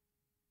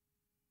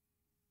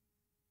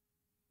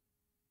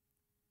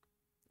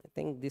 I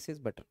think this is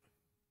better.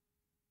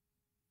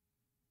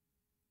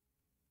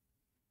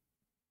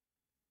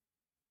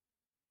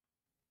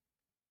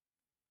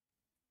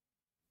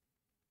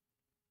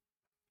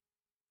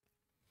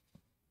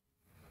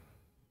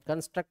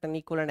 Construct an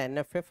equivalent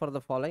NFA for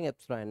the following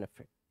epsilon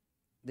NFA.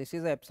 This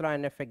is the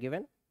epsilon NFA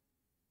given.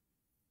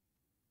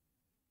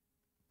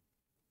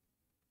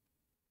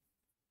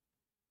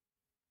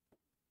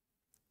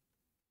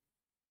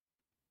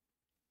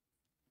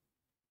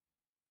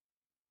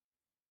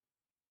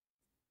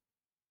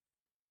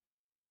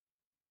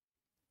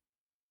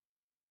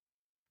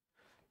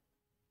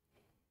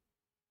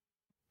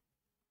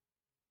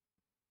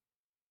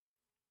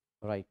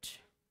 Right.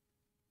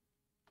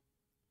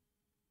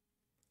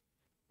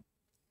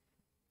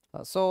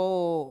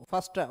 So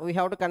first we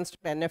have to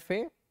construct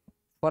NFA.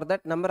 For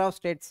that, number of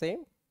states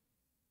same.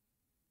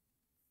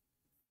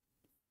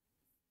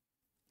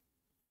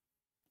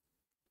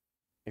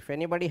 If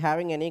anybody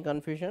having any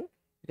confusion,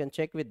 you can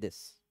check with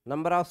this.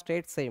 Number of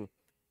states same.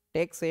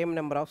 Take same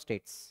number of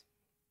states.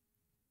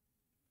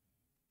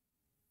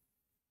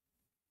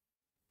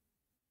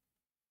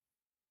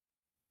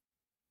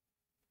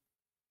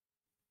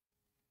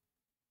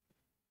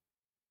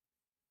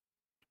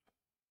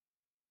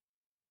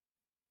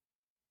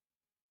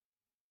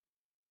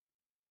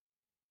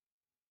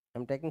 I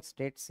am taking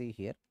state C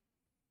here.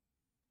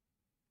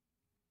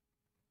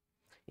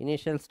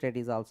 Initial state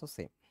is also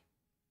same.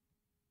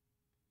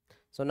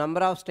 So number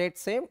of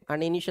states same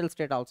and initial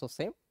state also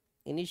same.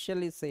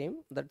 Initial is same,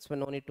 that's why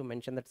no need to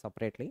mention that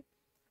separately.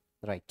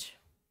 Right.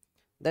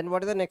 Then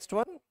what is the next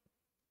one?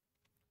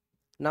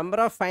 Number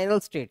of final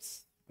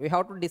states. We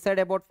have to decide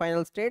about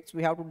final states.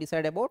 We have to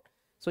decide about.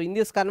 So in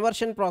this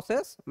conversion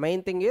process,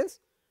 main thing is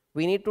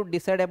we need to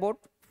decide about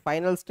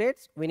final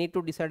states. We need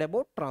to decide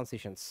about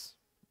transitions.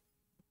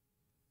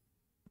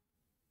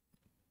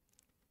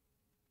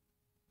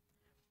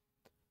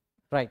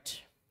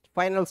 Right.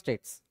 Final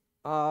states.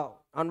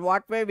 On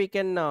what way we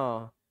can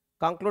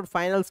conclude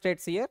final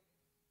states here?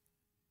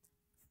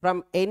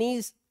 from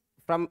any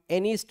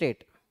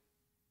state,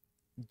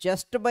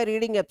 just by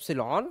reading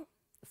epsilon,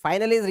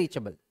 final is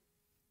reachable.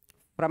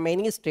 From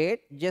any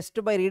state,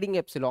 just by reading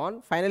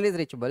epsilon, final is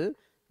reachable.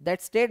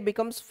 That state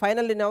becomes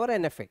final in our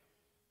NFA.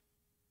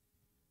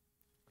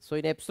 So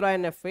in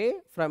epsilon NFA,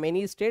 from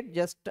any state,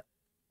 just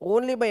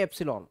only by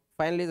epsilon,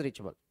 final is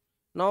reachable.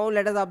 Now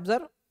let us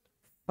observe,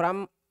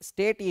 from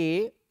state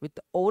A with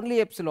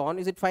only epsilon,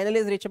 is it final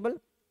is reachable?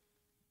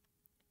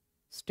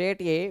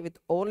 State A with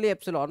only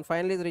epsilon,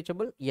 final is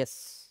reachable?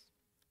 Yes,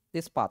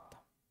 this path.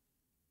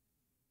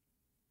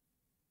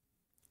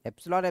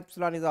 Epsilon,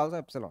 epsilon is also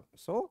epsilon.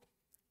 So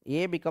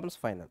A becomes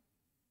final.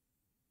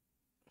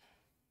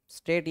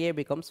 State A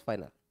becomes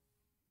final.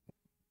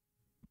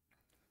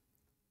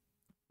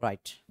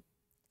 Right.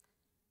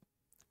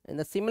 In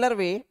the similar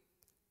way,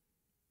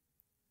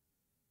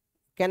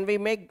 can we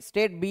make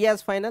state B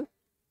as final?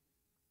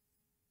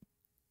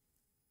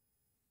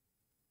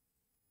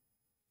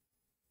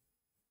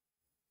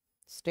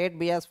 State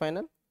B as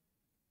final.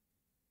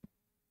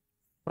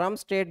 From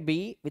state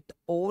B with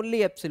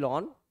only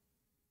epsilon,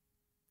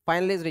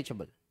 final is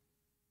reachable.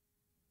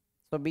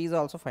 So B is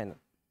also final.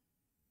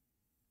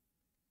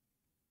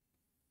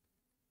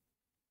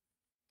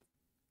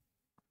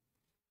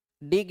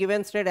 D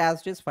given state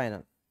as it is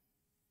final.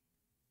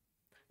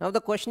 Now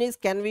the question is,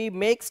 can we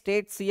make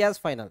state C as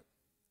final?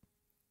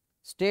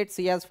 State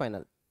C as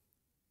final.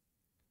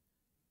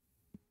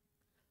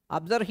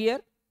 Observe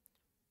here,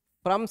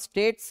 from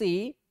state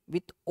C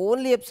with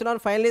only epsilon,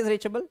 final is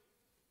reachable.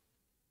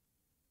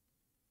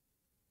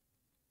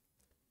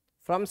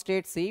 From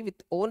state C with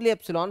only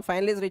epsilon,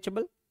 final is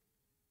reachable.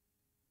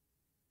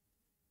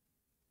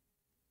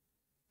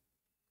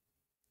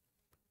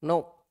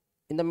 No,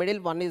 in the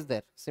middle one is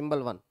there,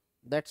 symbol 1.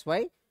 That's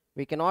why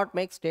we cannot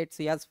make state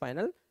C as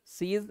final.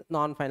 C is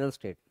non-final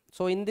state.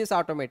 So in this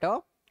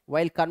automata,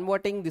 while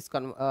converting this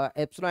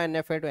epsilon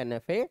NFA to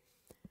NFA,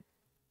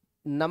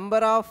 number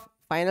of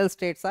final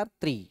states are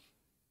 3.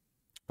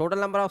 Total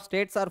number of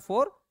states are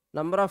 4,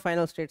 number of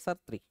final states are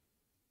 3.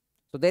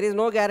 So there is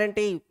no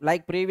guarantee,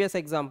 like previous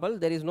example,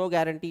 there is no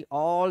guarantee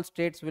all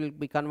states will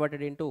be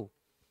converted into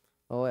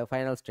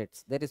final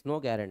states. There is no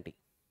guarantee.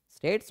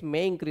 States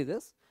may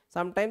increases,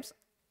 sometimes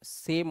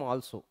same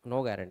also,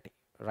 no guarantee,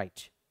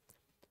 right?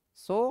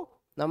 So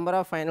number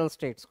of final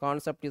states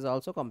concept is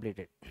also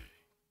completed.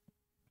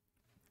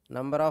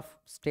 Number of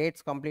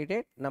states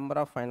completed, number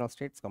of final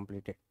states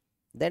completed.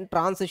 Then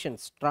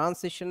transitions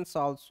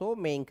also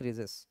may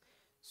increases.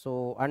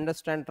 So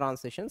understand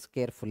transitions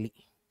carefully.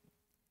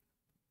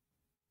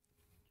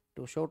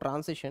 To show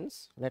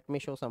transitions, let me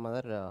show some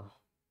other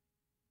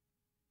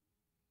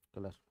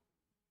color.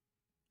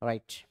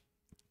 Right.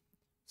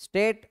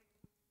 State,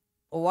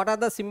 what are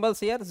the symbols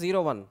here?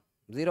 0, 1.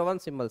 0, 1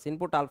 symbols.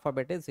 Input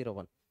alphabet is 0,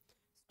 1.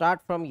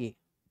 Start from A.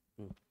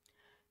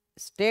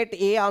 State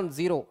A on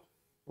 0.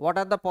 What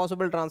are the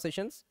possible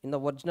transitions? In the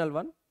original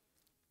one,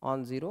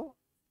 on 0,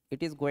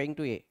 it is going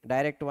to A.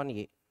 Direct one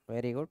A.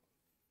 Very good.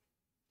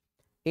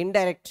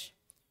 Indirect.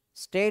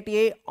 State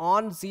A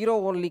on 0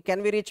 only.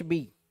 Can we reach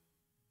B?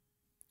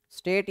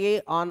 State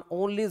A on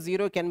only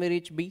 0. Can we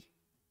reach B?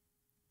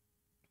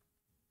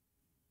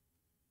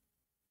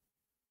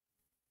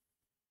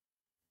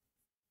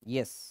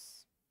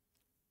 Yes.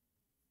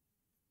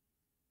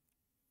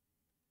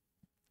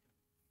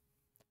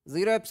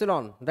 0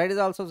 epsilon, that is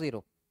also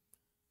 0.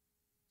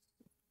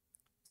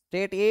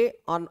 State A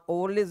on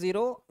only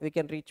 0, we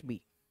can reach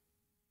B.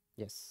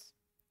 Yes.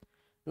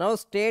 Now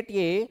state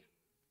A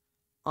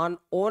on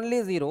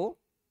only 0,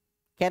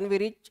 can we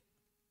reach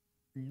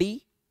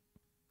D?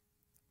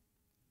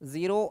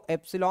 0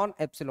 epsilon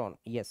epsilon,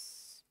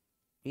 yes.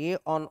 A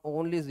on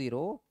only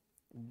 0,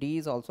 D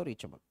is also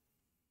reachable.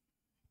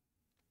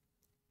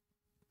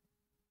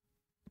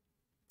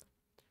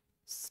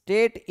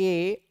 State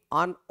A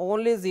on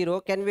only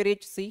 0, can we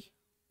reach C?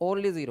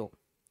 Only 0.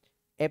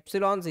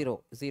 Epsilon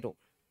 0, 0.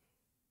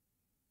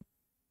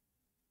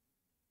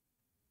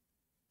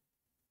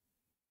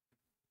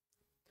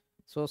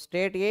 So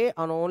state A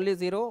on only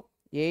 0,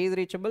 A is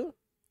reachable,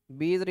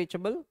 B is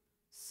reachable,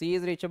 C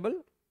is reachable,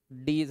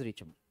 D is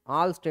reachable.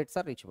 All states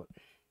are reachable.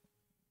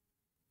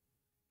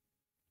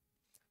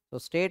 So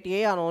state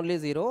A on only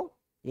 0,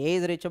 A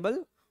is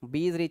reachable,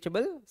 B is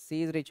reachable,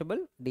 C is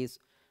reachable, D is.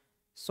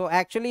 So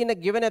actually in a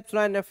given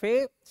epsilon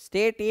NFA,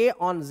 state A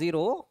on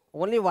 0,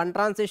 only one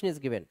transition is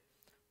given.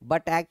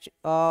 But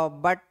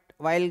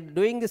while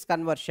doing this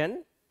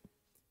conversion,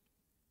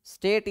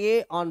 state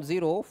A on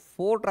 0,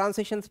 4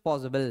 transitions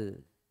possible.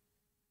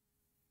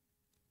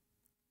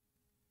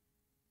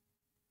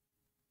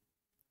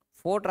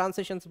 4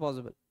 transitions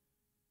possible.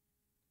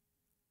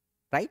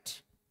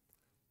 Right?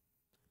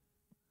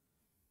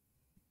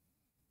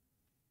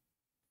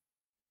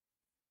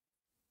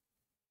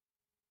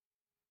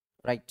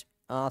 Right.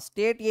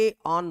 State A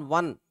on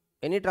 1,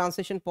 any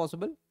transition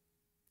possible?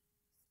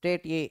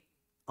 State A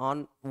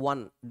on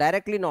 1,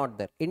 directly not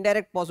there.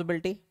 Indirect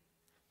possibility,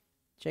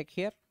 check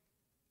here.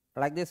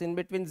 Like this, in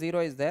between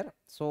 0 is there.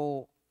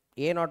 So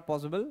A not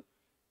possible.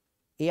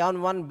 A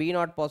on 1, B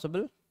not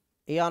possible.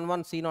 A on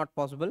 1, C not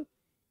possible.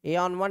 A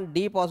on 1,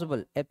 D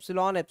possible.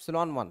 Epsilon,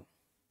 epsilon 1.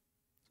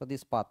 So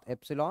this path,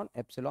 epsilon,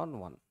 epsilon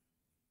 1.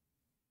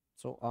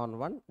 So on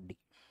 1, D.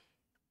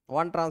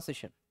 One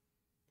transition.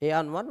 A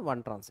on 1,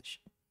 one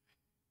transition.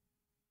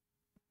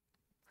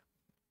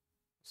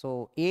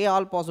 So A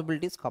all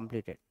possibilities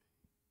completed.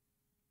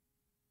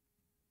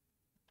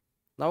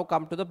 Now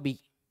come to the B.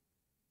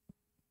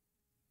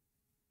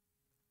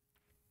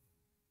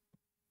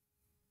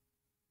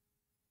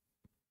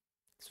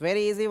 It's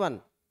very easy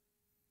one.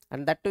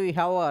 And that too you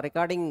have a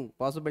recording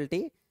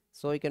possibility.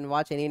 So you can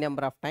watch any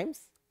number of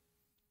times.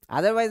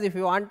 Otherwise, if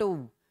you want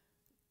to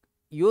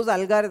use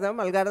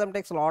algorithm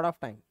takes a lot of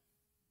time.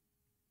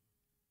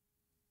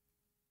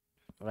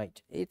 Right.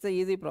 It's an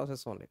easy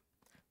process only.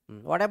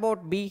 What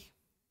about B?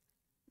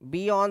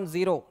 B on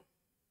 0.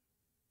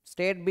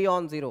 State B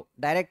on 0.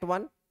 Direct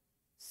one.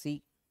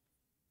 C.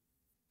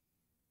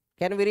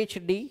 Can we reach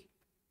D?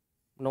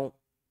 No.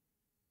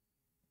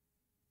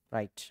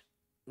 Right.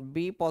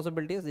 B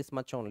possibility is this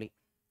much only.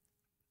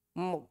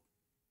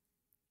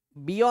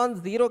 B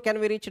on 0, can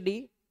we reach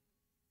D?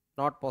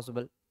 Not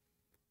possible.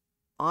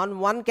 On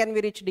 1, can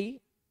we reach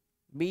D?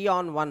 B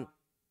on 1.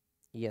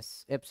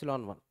 Yes,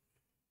 epsilon 1.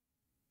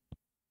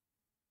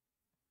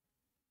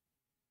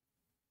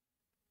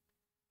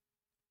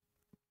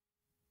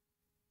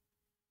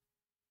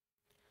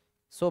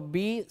 So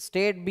B,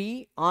 state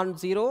B on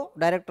 0,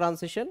 direct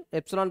transition,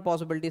 epsilon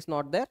possibility is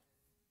not there.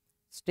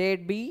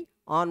 State B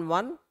on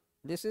 1,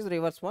 this is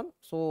reverse one.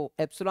 So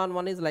epsilon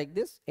 1 is like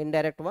this,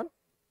 indirect one.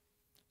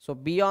 So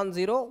B on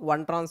 0,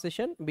 one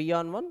transition, B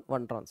on 1,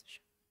 one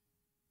transition.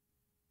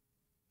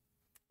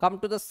 Come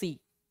to the C.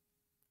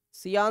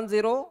 C on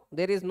 0,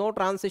 there is no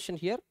transition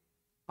here,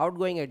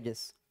 outgoing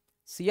edges.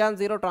 C on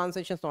 0,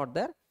 transition is not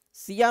there.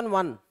 C on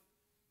 1,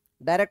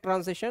 direct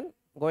transition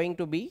going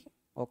to B,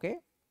 okay.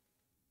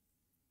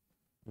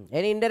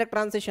 Any indirect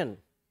transition?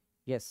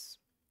 Yes,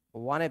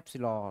 1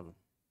 epsilon.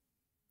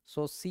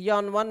 So C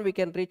on 1, we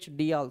can reach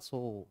D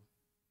also.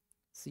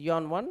 C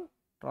on 1,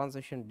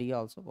 transition D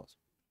also possible.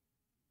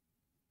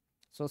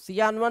 So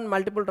C on 1,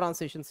 multiple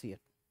transitions here.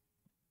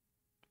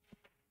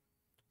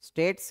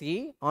 State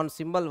C on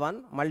symbol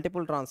 1,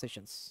 multiple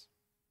transitions.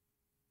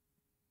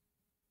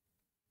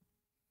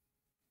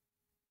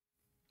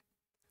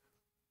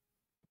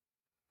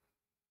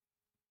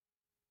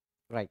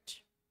 Right.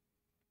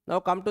 Now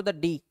come to the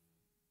D.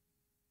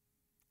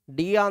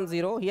 D on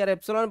 0, here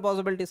epsilon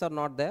possibilities are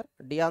not there.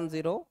 D on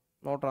 0,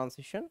 no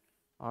transition.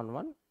 On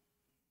 1.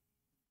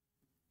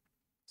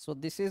 So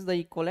this is the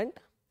equivalent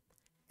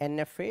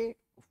NFA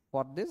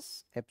for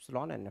this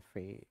epsilon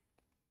NFA.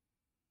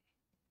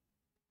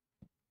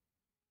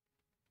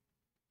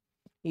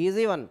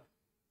 Easy one.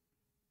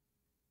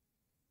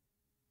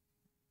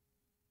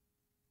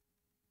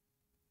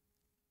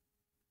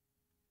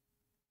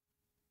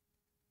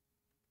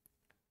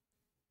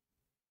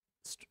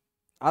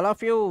 All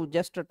of you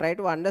just try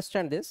to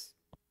understand this.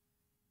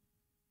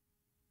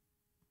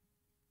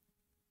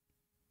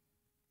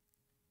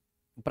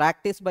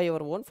 Practice by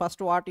your own.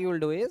 First what you will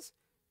do is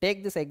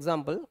take this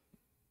example.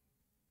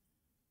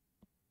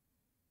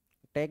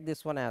 Take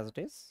this one as it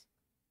is.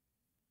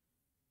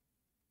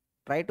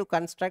 Try to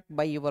construct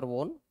by your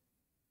own.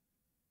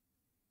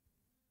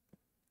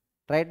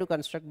 Try to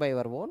construct by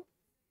your own.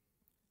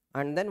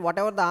 And then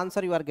whatever the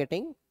answer you are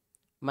getting,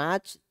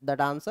 match that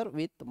answer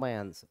with my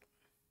answer.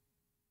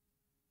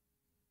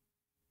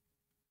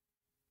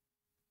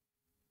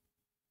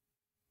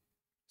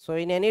 So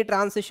in any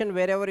transition,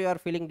 wherever you are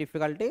feeling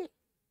difficulty,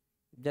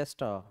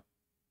 just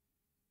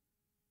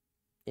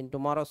in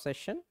tomorrow's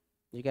session,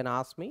 you can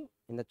ask me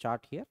in the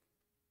chat here.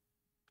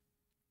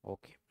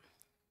 Okay.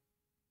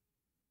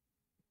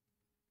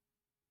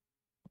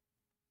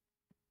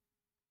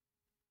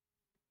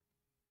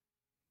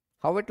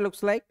 How it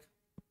looks like?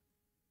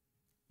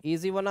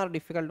 Easy one or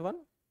difficult one?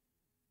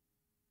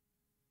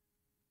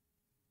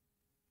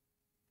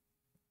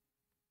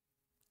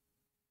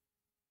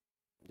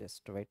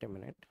 Just wait a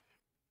minute.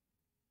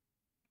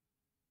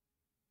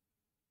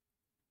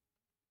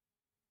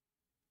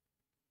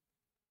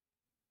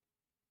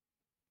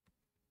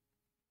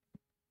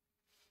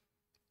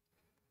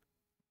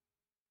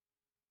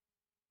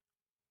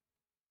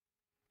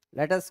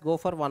 Let us go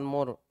for one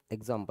more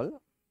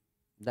example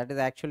that is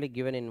actually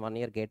given in 1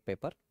 year GATE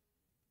paper.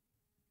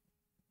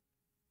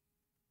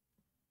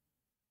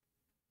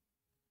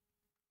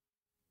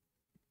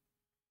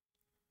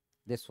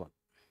 This one.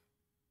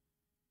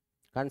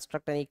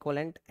 Construct an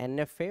equivalent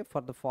NFA for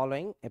the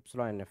following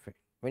epsilon NFA.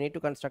 We need to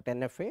construct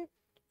NFA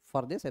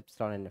for this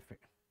epsilon NFA.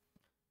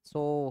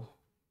 So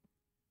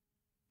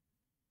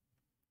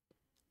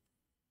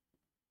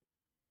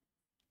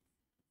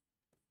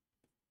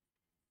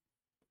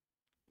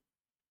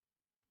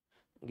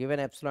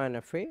given epsilon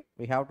NFA,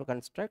 we have to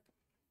construct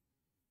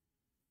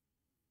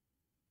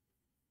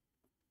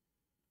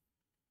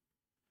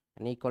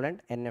an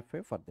equivalent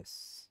NFA for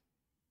this.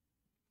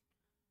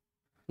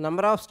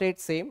 Number of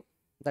states same,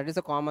 that is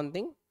a common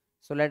thing.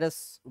 So let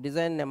us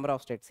design number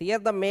of states. Here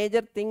the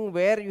major thing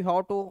where you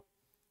have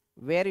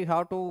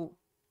to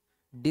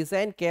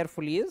design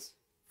carefully is,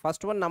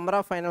 first one number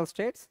of final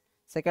states,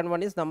 second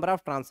one is number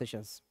of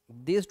transitions.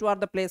 These two are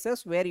the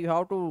places where you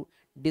have to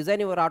design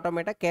your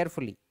automata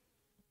carefully.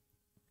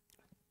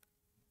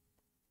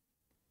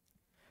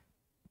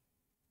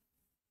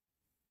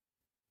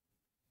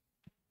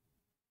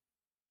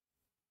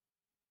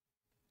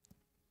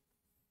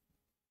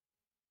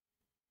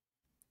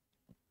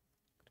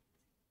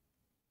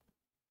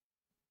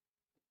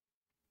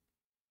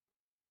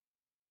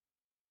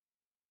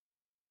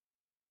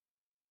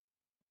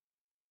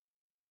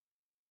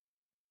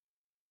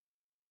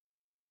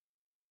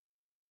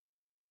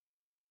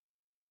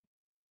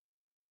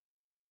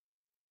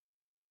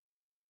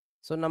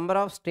 So number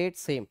of states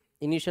same,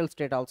 initial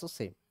state also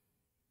same.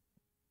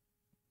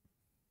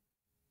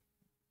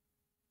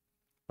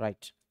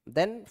 Right.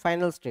 Then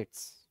final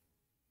states.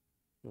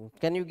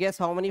 Can you guess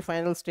how many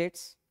final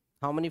states?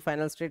 How many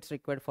final states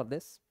required for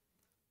this?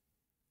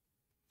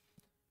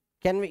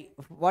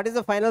 What is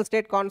the final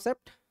state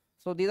concept?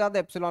 So these are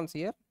the epsilons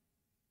here.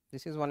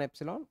 This is one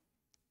epsilon.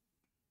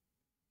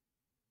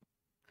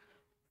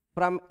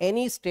 From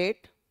any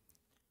state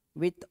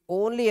with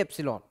only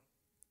epsilon.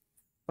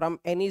 From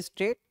any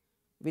state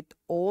with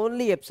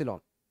only epsilon.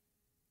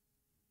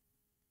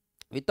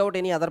 Without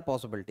any other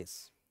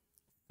possibilities.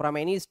 From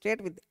any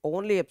state with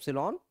only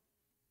epsilon,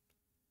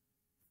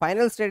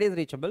 final state is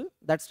reachable,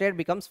 that state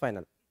becomes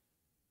final.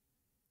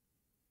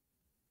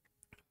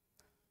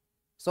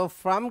 So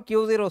from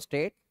Q0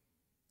 state,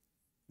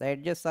 the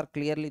edges are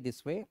clearly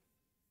this way.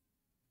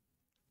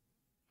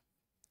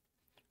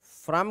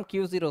 From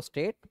Q0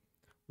 state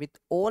with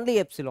only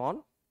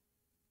epsilon,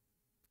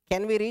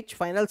 can we reach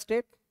final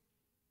state?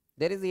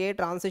 There is a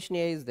transition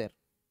A is there.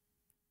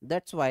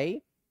 That's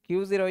why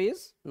Q0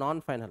 is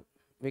non-final.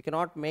 We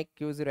cannot make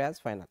Q0 as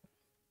final.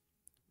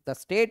 The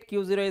state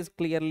Q0 is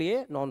clearly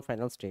a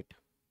non-final state.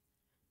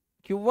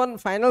 Q1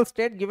 final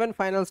state, given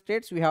final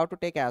states we have to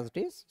take as it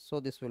is. So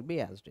this will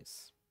be as it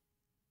is.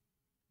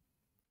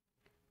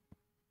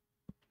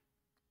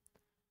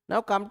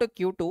 Now come to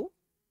Q2,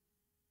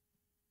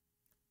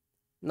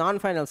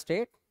 non-final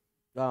state.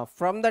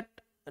 From that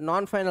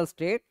non-final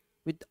state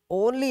with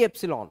only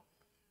epsilon,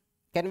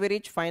 can we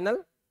reach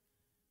final?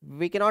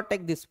 We cannot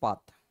take this path.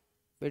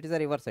 It is a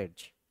reverse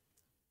edge.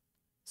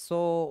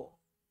 So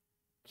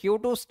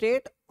Q2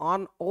 state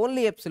on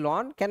only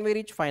epsilon, can we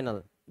reach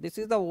final? This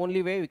is the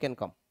only way we can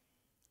come.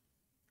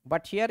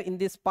 But here in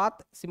this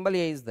path, symbol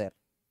A is there.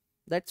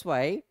 That's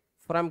why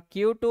from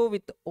Q2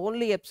 with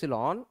only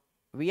epsilon,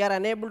 we are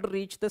unable to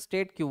reach the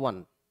state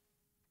Q1.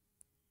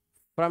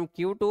 From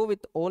Q2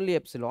 with only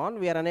epsilon,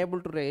 we are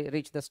unable to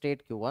reach the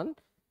state Q1.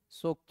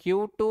 So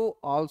Q2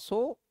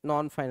 also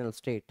non-final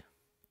state.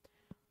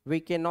 We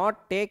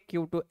cannot take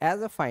Q2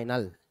 as a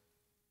final.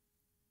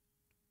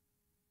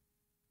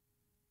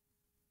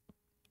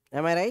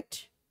 Am I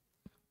right?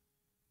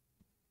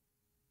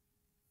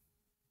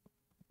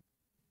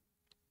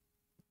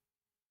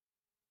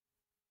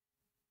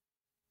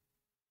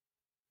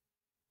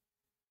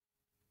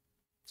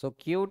 So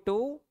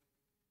Q2,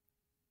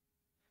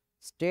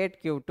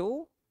 state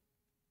Q2,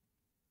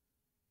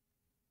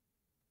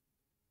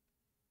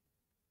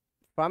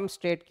 from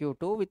state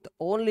Q2 with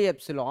only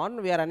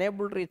epsilon, we are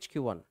unable to reach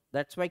Q1.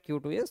 That's why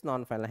Q2 is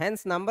non-final.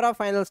 Hence, number of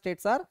final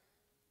states are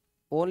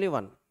only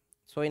one.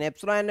 So in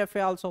epsilon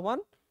NFA also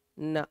one,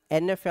 in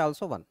NFA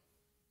also one.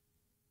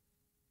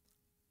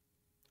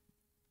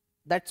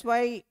 That's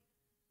why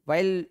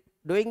while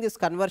doing this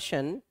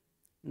conversion,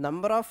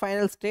 number of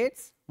final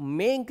states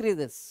may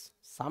increases.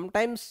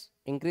 Sometimes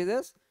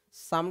increases,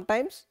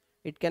 sometimes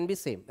it can be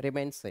same,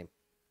 remains same.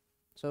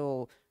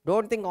 So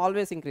don't think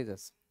always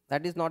increases.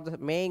 That is not the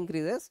may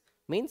increases,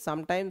 means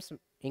sometimes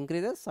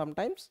increases,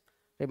 sometimes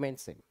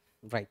remains same.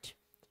 Right.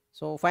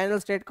 So final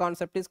state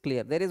concept is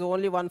clear. There is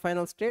only one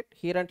final state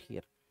here and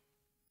here.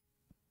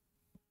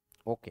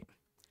 Okay.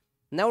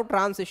 Now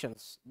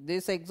transitions.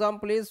 This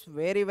example is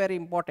very, very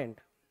important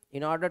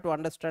in order to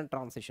understand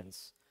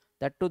transitions.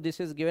 That too, this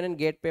is given in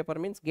gate paper,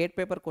 means gate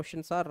paper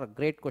questions are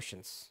great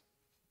questions.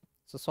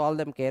 So solve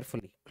them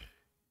carefully.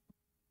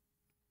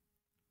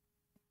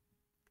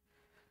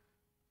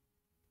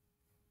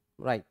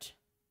 Right.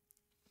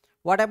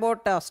 What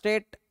about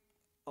state?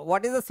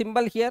 What is the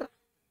symbol here?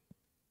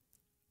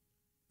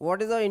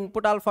 What is the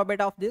input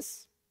alphabet of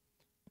this?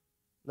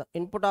 The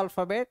input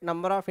alphabet,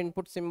 number of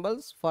input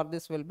symbols for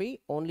this will be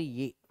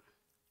only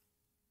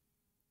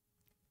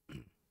A.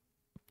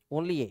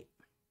 Only A.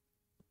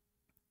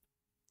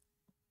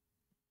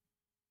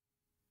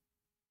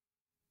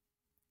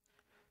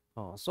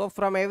 So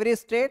from every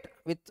state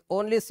with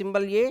only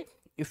symbol A,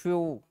 if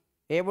you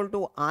able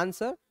to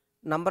answer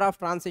number of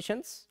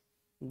transitions,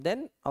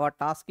 then our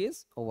task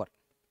is over.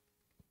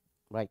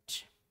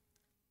 Right.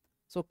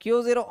 So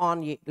Q0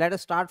 on A, let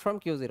us start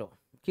from Q0.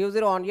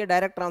 Q0 on A,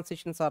 direct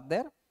transitions are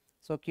there.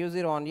 So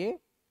Q0 on A,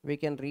 we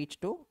can reach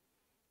to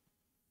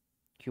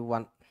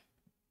Q1.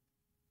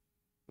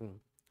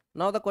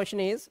 Now the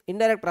question is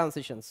indirect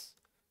transitions.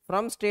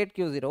 From state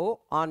Q0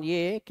 on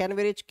A, can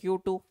we reach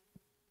Q2?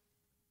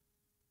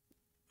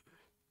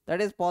 That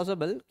is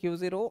possible,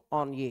 Q0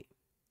 on A.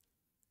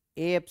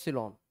 A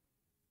epsilon,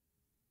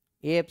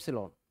 A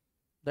epsilon,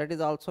 that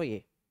is also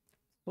A.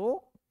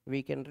 So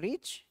we can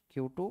reach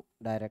Q2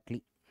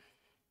 directly.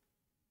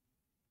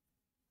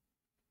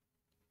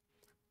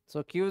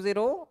 So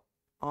Q0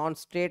 on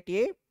state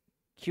A,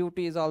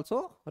 Q2 is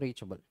also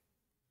reachable.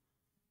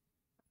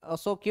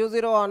 So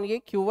Q0 on A,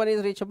 Q1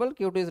 is reachable,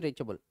 Q2 is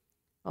reachable.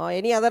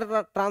 Any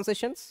other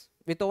transitions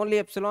with only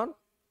epsilon?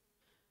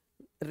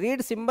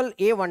 Read symbol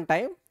A one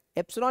time,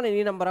 epsilon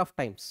any number of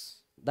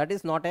times. That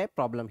is not a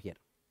problem here.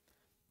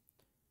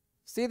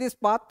 See this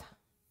path.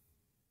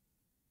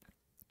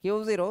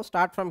 Q0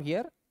 start from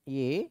here,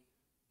 A,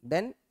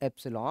 then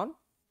epsilon,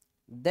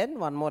 then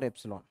one more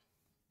epsilon.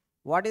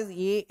 What is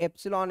A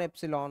epsilon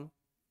epsilon?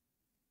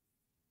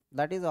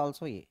 That is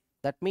also A.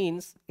 That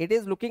means it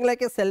is looking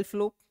like a self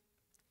loop.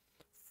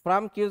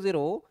 From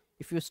Q0,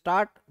 if you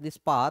start this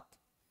path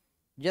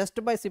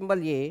just by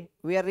symbol A,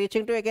 we are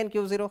reaching to again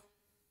Q0.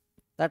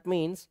 That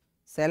means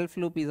self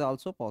loop is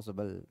also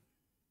possible.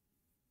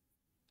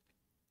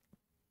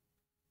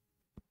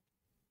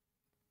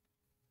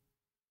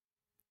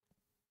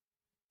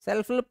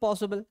 Self loop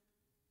possible.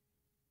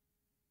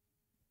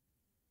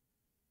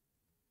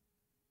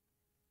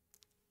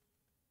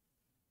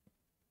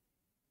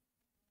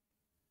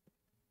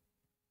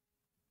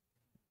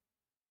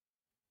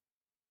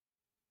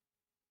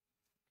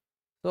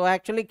 So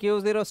actually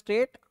Q0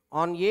 state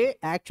on A,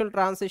 actual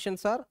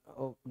transitions are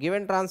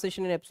given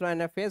transition in epsilon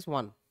NF is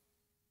 1.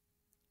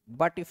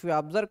 But if you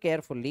observe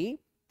carefully,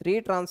 3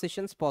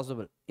 transitions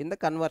possible in the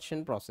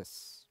conversion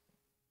process.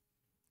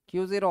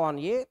 Q0 on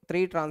A,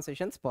 3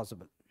 transitions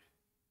possible.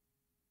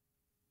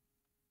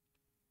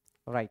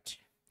 Right.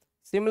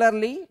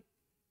 Similarly,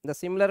 the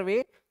similar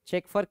way,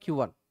 check for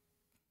Q1.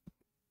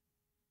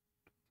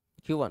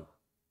 Q1.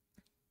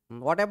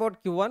 What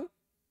about Q1?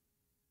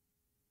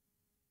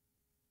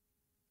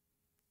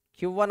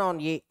 Q1 on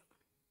A.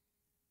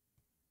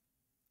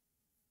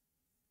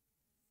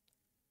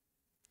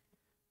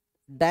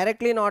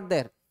 Directly not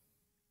there.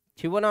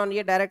 Q1 on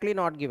A directly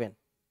not given.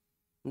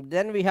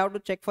 Then we have to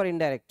check for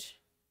indirect.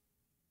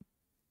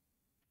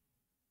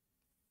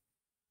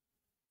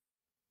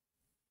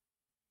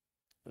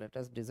 Let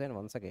us design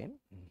once again.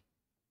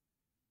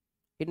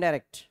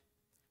 Indirect.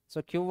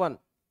 So Q1,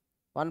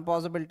 one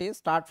possibility is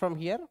start from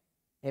here,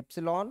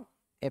 epsilon,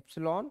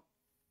 epsilon,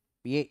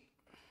 A.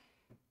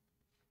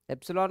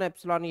 Epsilon,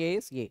 epsilon A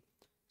is A.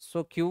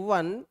 So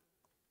Q1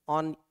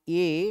 on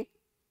A,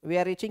 we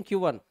are reaching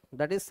Q1,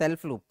 that is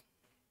self loop.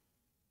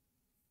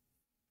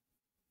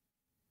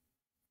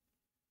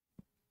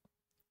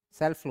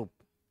 Self loop.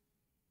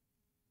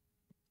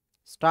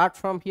 Start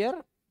from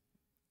here,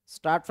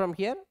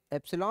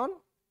 epsilon,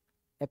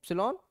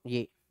 epsilon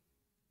A.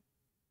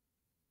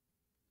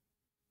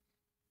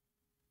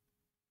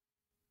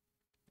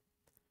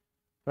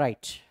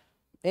 Right.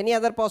 Any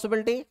other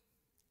possibility?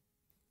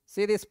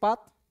 See this path,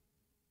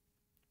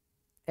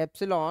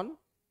 epsilon,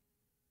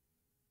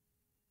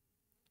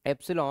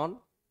 epsilon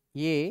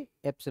A,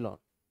 epsilon,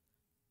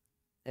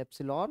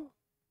 epsilon,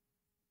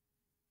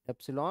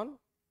 epsilon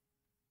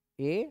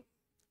A,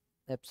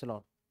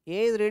 epsilon.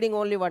 A is reading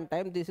only one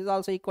time, this is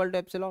also equal to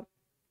epsilon.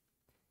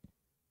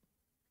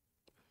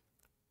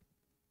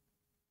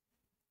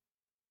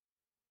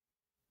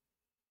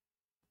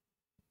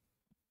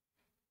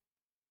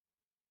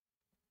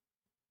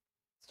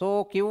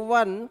 So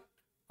Q1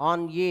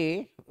 on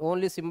A,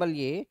 only symbol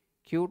A,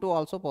 Q2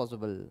 also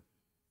possible.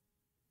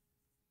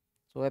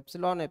 So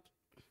epsilon,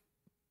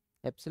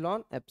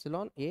 epsilon,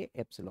 epsilon, A,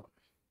 epsilon.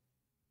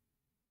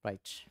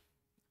 Right.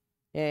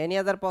 Any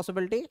other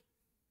possibility?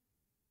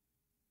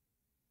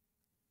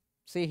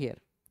 See here,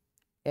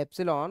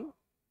 epsilon,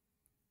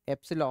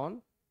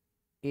 epsilon,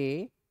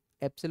 A,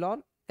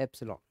 epsilon,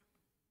 epsilon.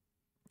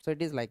 So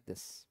it is like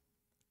this,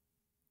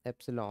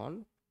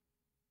 epsilon,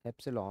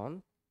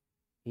 epsilon,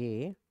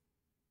 A,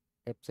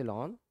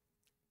 epsilon,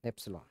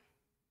 epsilon.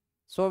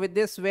 So with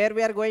this, where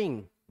we are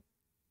going?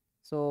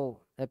 So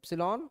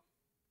epsilon,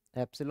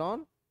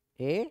 epsilon,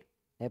 A,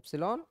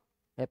 epsilon,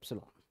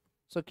 epsilon.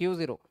 So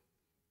Q0.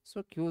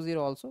 So Q0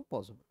 also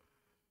possible.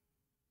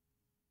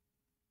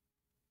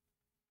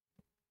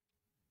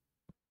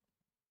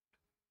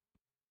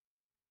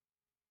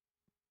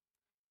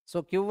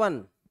 So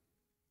Q1,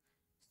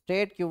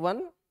 state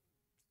Q1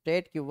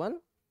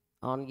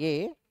 on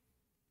A,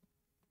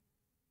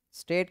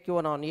 state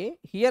Q1 on A.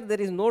 Here there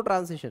is no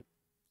transition.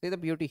 See the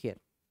beauty here.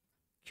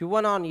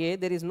 Q1 on A,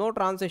 there is no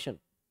transition,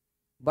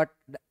 but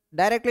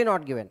directly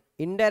not given.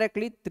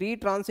 Indirectly, 3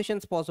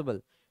 transitions possible.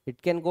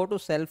 It can go to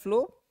self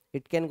loop,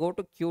 it can go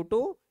to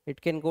Q2,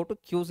 it can go to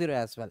Q0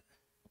 as well.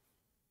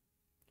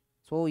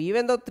 So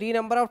even though 3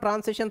 number of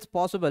transitions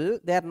possible,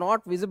 they are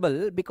not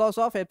visible because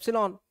of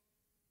epsilon.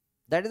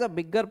 That is a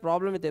bigger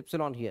problem with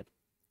epsilon here.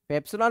 If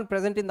epsilon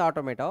present in the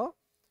automata,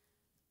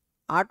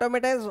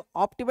 automata is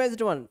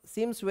optimized one,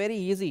 seems very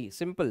easy,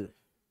 simple,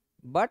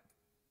 but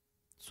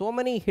so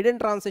many hidden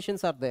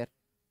transitions are there.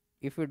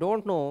 If we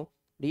don't know,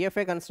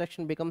 DFA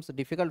construction becomes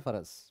difficult for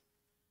us,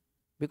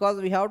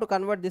 because we have to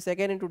convert this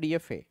again into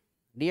DFA.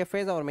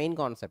 DFA is our main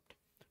concept.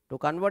 To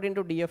convert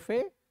into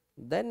DFA,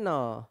 then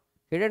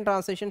hidden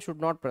transition should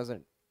not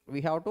present.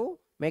 We have to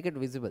make it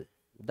visible.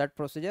 That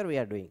procedure we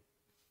are doing.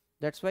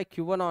 That's why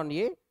Q1 on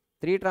A,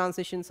 3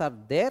 transitions are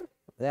there,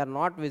 they are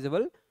not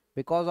visible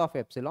because of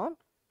epsilon.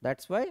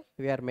 That's why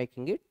we are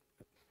making it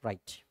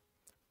right.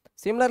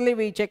 Similarly,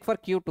 we check for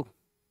Q2.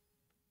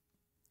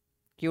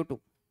 Q2.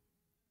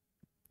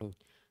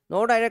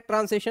 No direct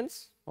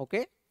transitions.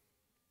 Okay.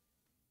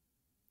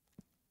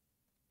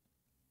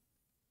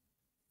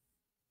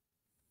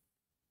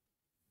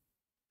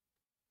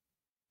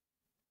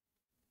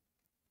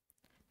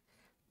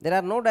 There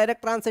are no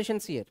direct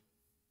transitions here.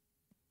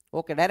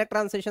 Okay, direct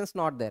transitions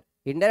not there.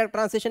 Indirect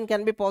transition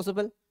can be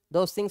possible.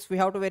 Those things we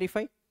have to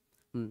verify.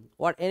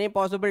 What any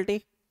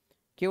possibility?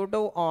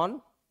 Q2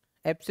 on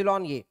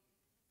epsilon A.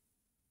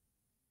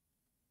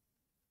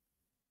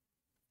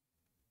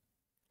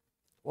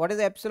 What is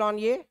epsilon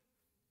A?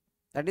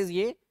 That is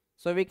A.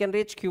 So we can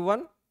reach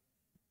Q1.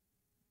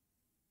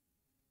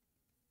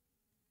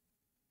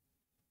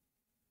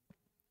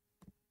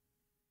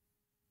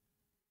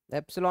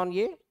 Epsilon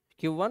A,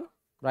 Q1,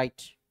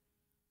 right.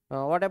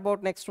 What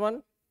about next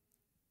one?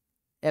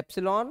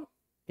 Epsilon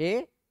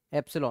A,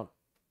 epsilon.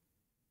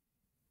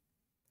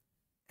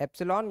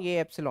 Epsilon A,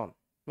 epsilon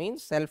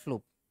means self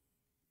loop.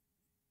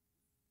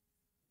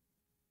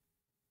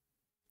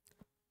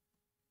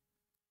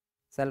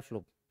 Self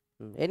loop.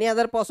 Any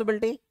other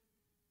possibility?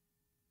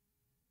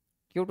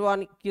 Q2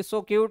 on Q,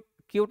 so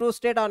Q2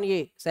 state on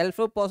A, self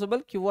loop possible,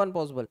 Q1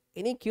 possible.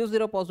 Any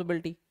Q0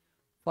 possibility?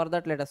 For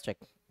that, let us check.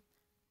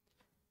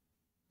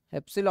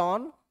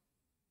 Epsilon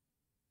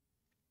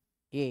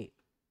A,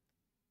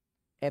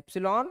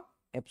 epsilon,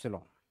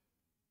 epsilon.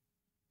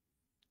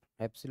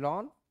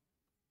 Epsilon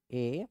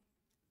A,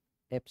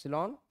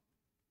 epsilon,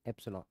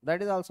 epsilon.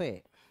 That is also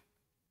A.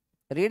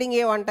 Reading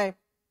A one time.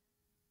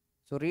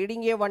 So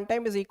reading A one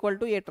time is equal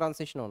to A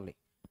transition only.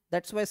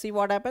 That's why see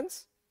what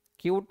happens.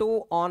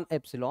 Q2 on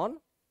epsilon,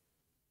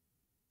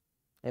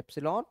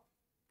 epsilon,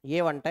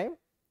 A one time,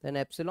 then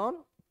epsilon,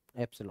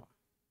 epsilon.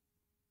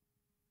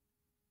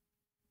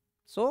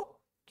 So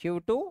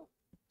Q2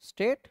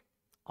 state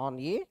on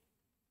A,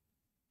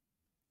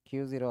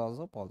 Q0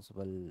 also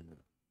possible.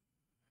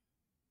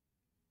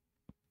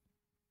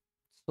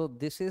 So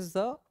this is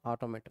the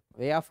automatic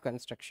way of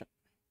construction.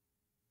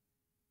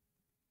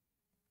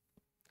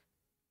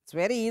 It's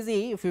very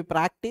easy if you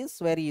practice,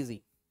 very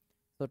easy.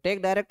 So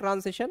take direct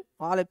transition,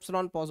 all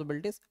epsilon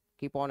possibilities,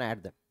 keep on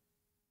add them.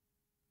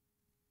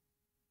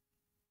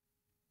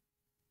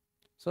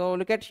 So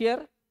look at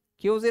here,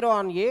 Q0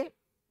 on A,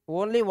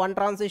 only one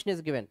transition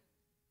is given,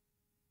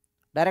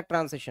 direct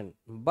transition,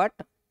 but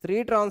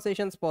 3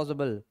 transitions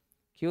possible.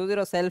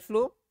 Q0 self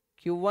loop,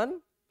 Q1,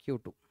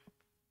 Q2.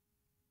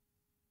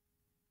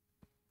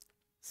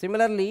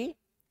 Similarly,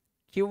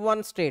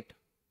 Q1 state,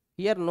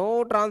 here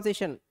no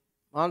transition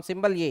on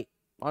symbol A.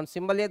 On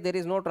symbol A there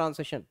is no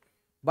transition,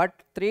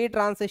 but 3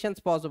 transitions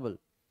possible.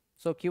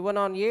 So Q1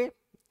 on A,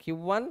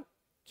 Q1,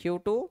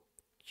 Q2,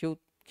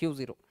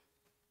 Q0.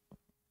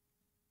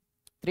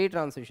 3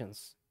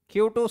 transitions.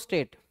 Q2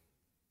 state,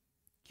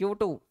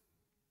 Q2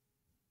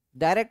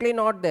 directly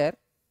not there.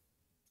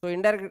 So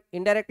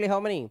indirectly how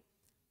many?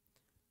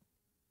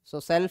 So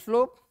self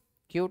loop,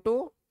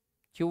 Q2,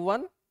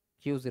 Q1,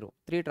 Q0,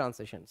 3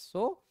 transitions.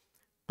 So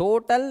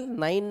total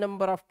 9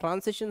 number of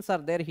transitions are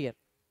there here.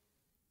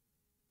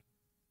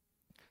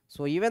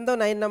 So even though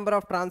 9 number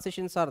of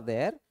transitions are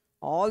there,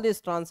 all these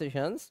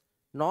transitions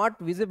not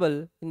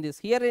visible in this.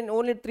 Here in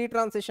only 3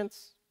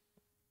 transitions.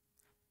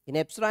 In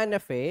epsilon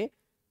FA,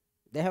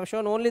 they have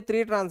shown only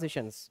 3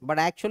 transitions, but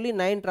actually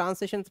 9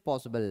 transitions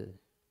possible.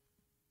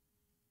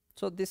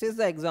 So this is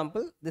the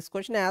example. This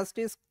question as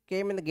it is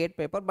came in the gate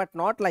paper, but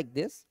not like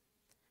this.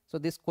 So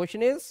this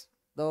question is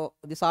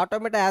this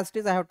automata as it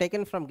is I have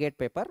taken from gate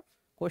paper.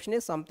 Question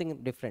is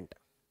something different.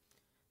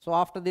 So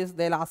after this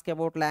they'll ask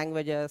about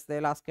languages,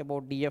 they'll ask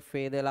about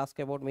DFA, they'll ask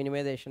about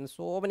minimization.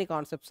 So many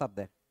concepts are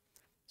there.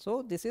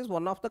 So this is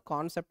one of the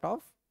concept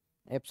of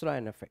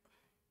epsilon FA.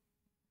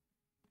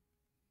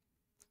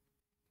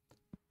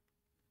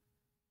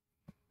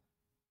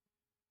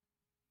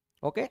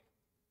 Okay,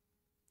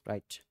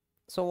 right.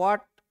 So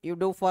what you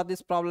do for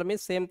this problem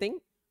is same thing.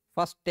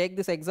 First take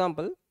this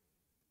example.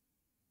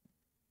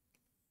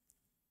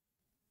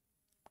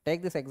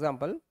 Take this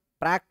example.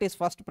 Practice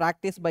first.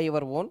 Practice by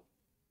your own.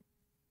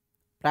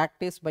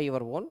 Practice by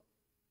your own.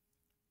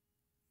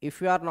 If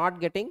you are not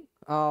getting,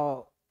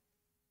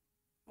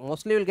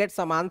 mostly you will get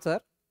some answer.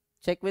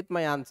 Check with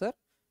my answer.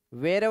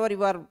 Wherever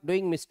you are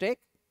doing mistake,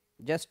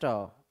 just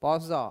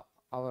pause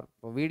our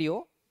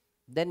video.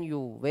 Then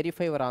you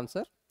verify your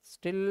answer.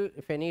 Still,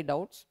 if any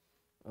doubts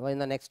in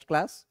the next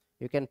class,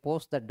 you can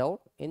post the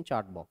doubt in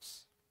chat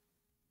box.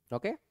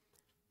 Okay.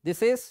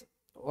 This is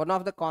one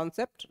of the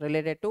concepts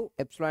related to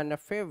epsilon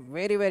FA,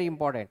 very, very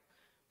important,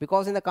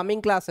 because in the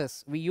coming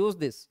classes we use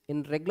this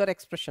in regular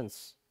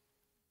expressions,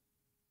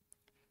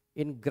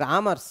 in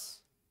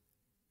grammars,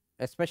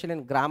 especially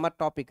in grammar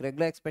topic,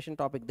 regular expression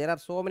topic. There are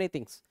so many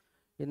things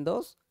in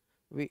those.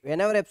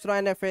 Whenever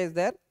epsilon FA is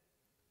there,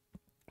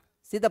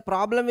 See, the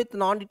problem with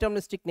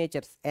non-deterministic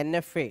natures,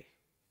 NFA,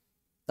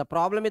 the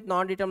problem with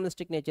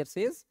non-deterministic natures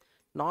is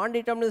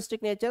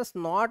non-deterministic natures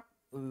not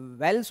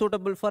well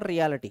suitable for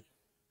reality.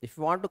 If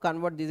you want to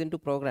convert these into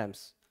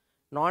programs,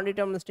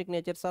 non-deterministic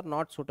natures are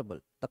not suitable.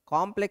 The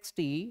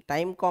complexity,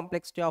 time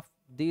complexity of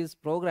these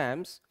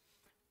programs,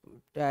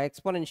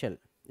 exponential.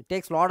 It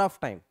takes a lot of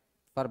time.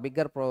 For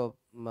bigger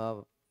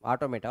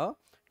automata,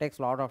 takes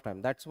a lot of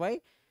time. That's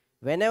why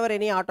whenever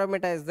any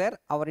automata is there,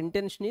 our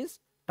intention is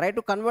try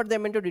to convert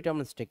them into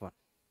deterministic one.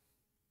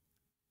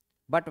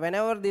 But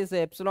whenever these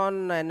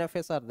epsilon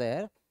NFAs are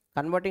there,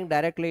 converting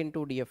directly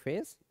into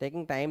DFAs,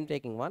 taking time,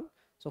 taking one.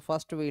 So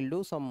first we will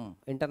do some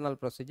internal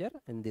procedure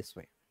in this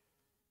way.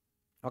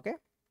 Okay,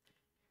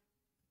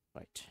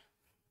 right,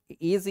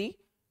 easy,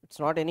 it's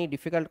not any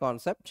difficult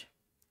concept.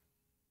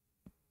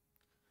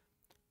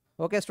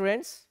 Okay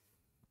students,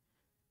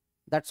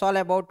 that's all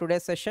about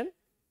today's session.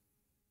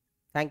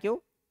 Thank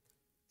you.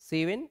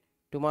 See you in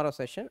tomorrow's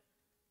session.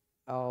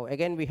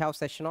 Again we have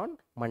session on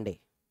Monday,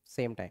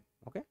 same time.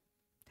 Okay,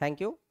 thank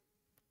you.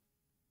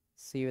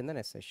 See you in the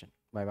next session.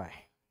 Bye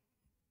bye.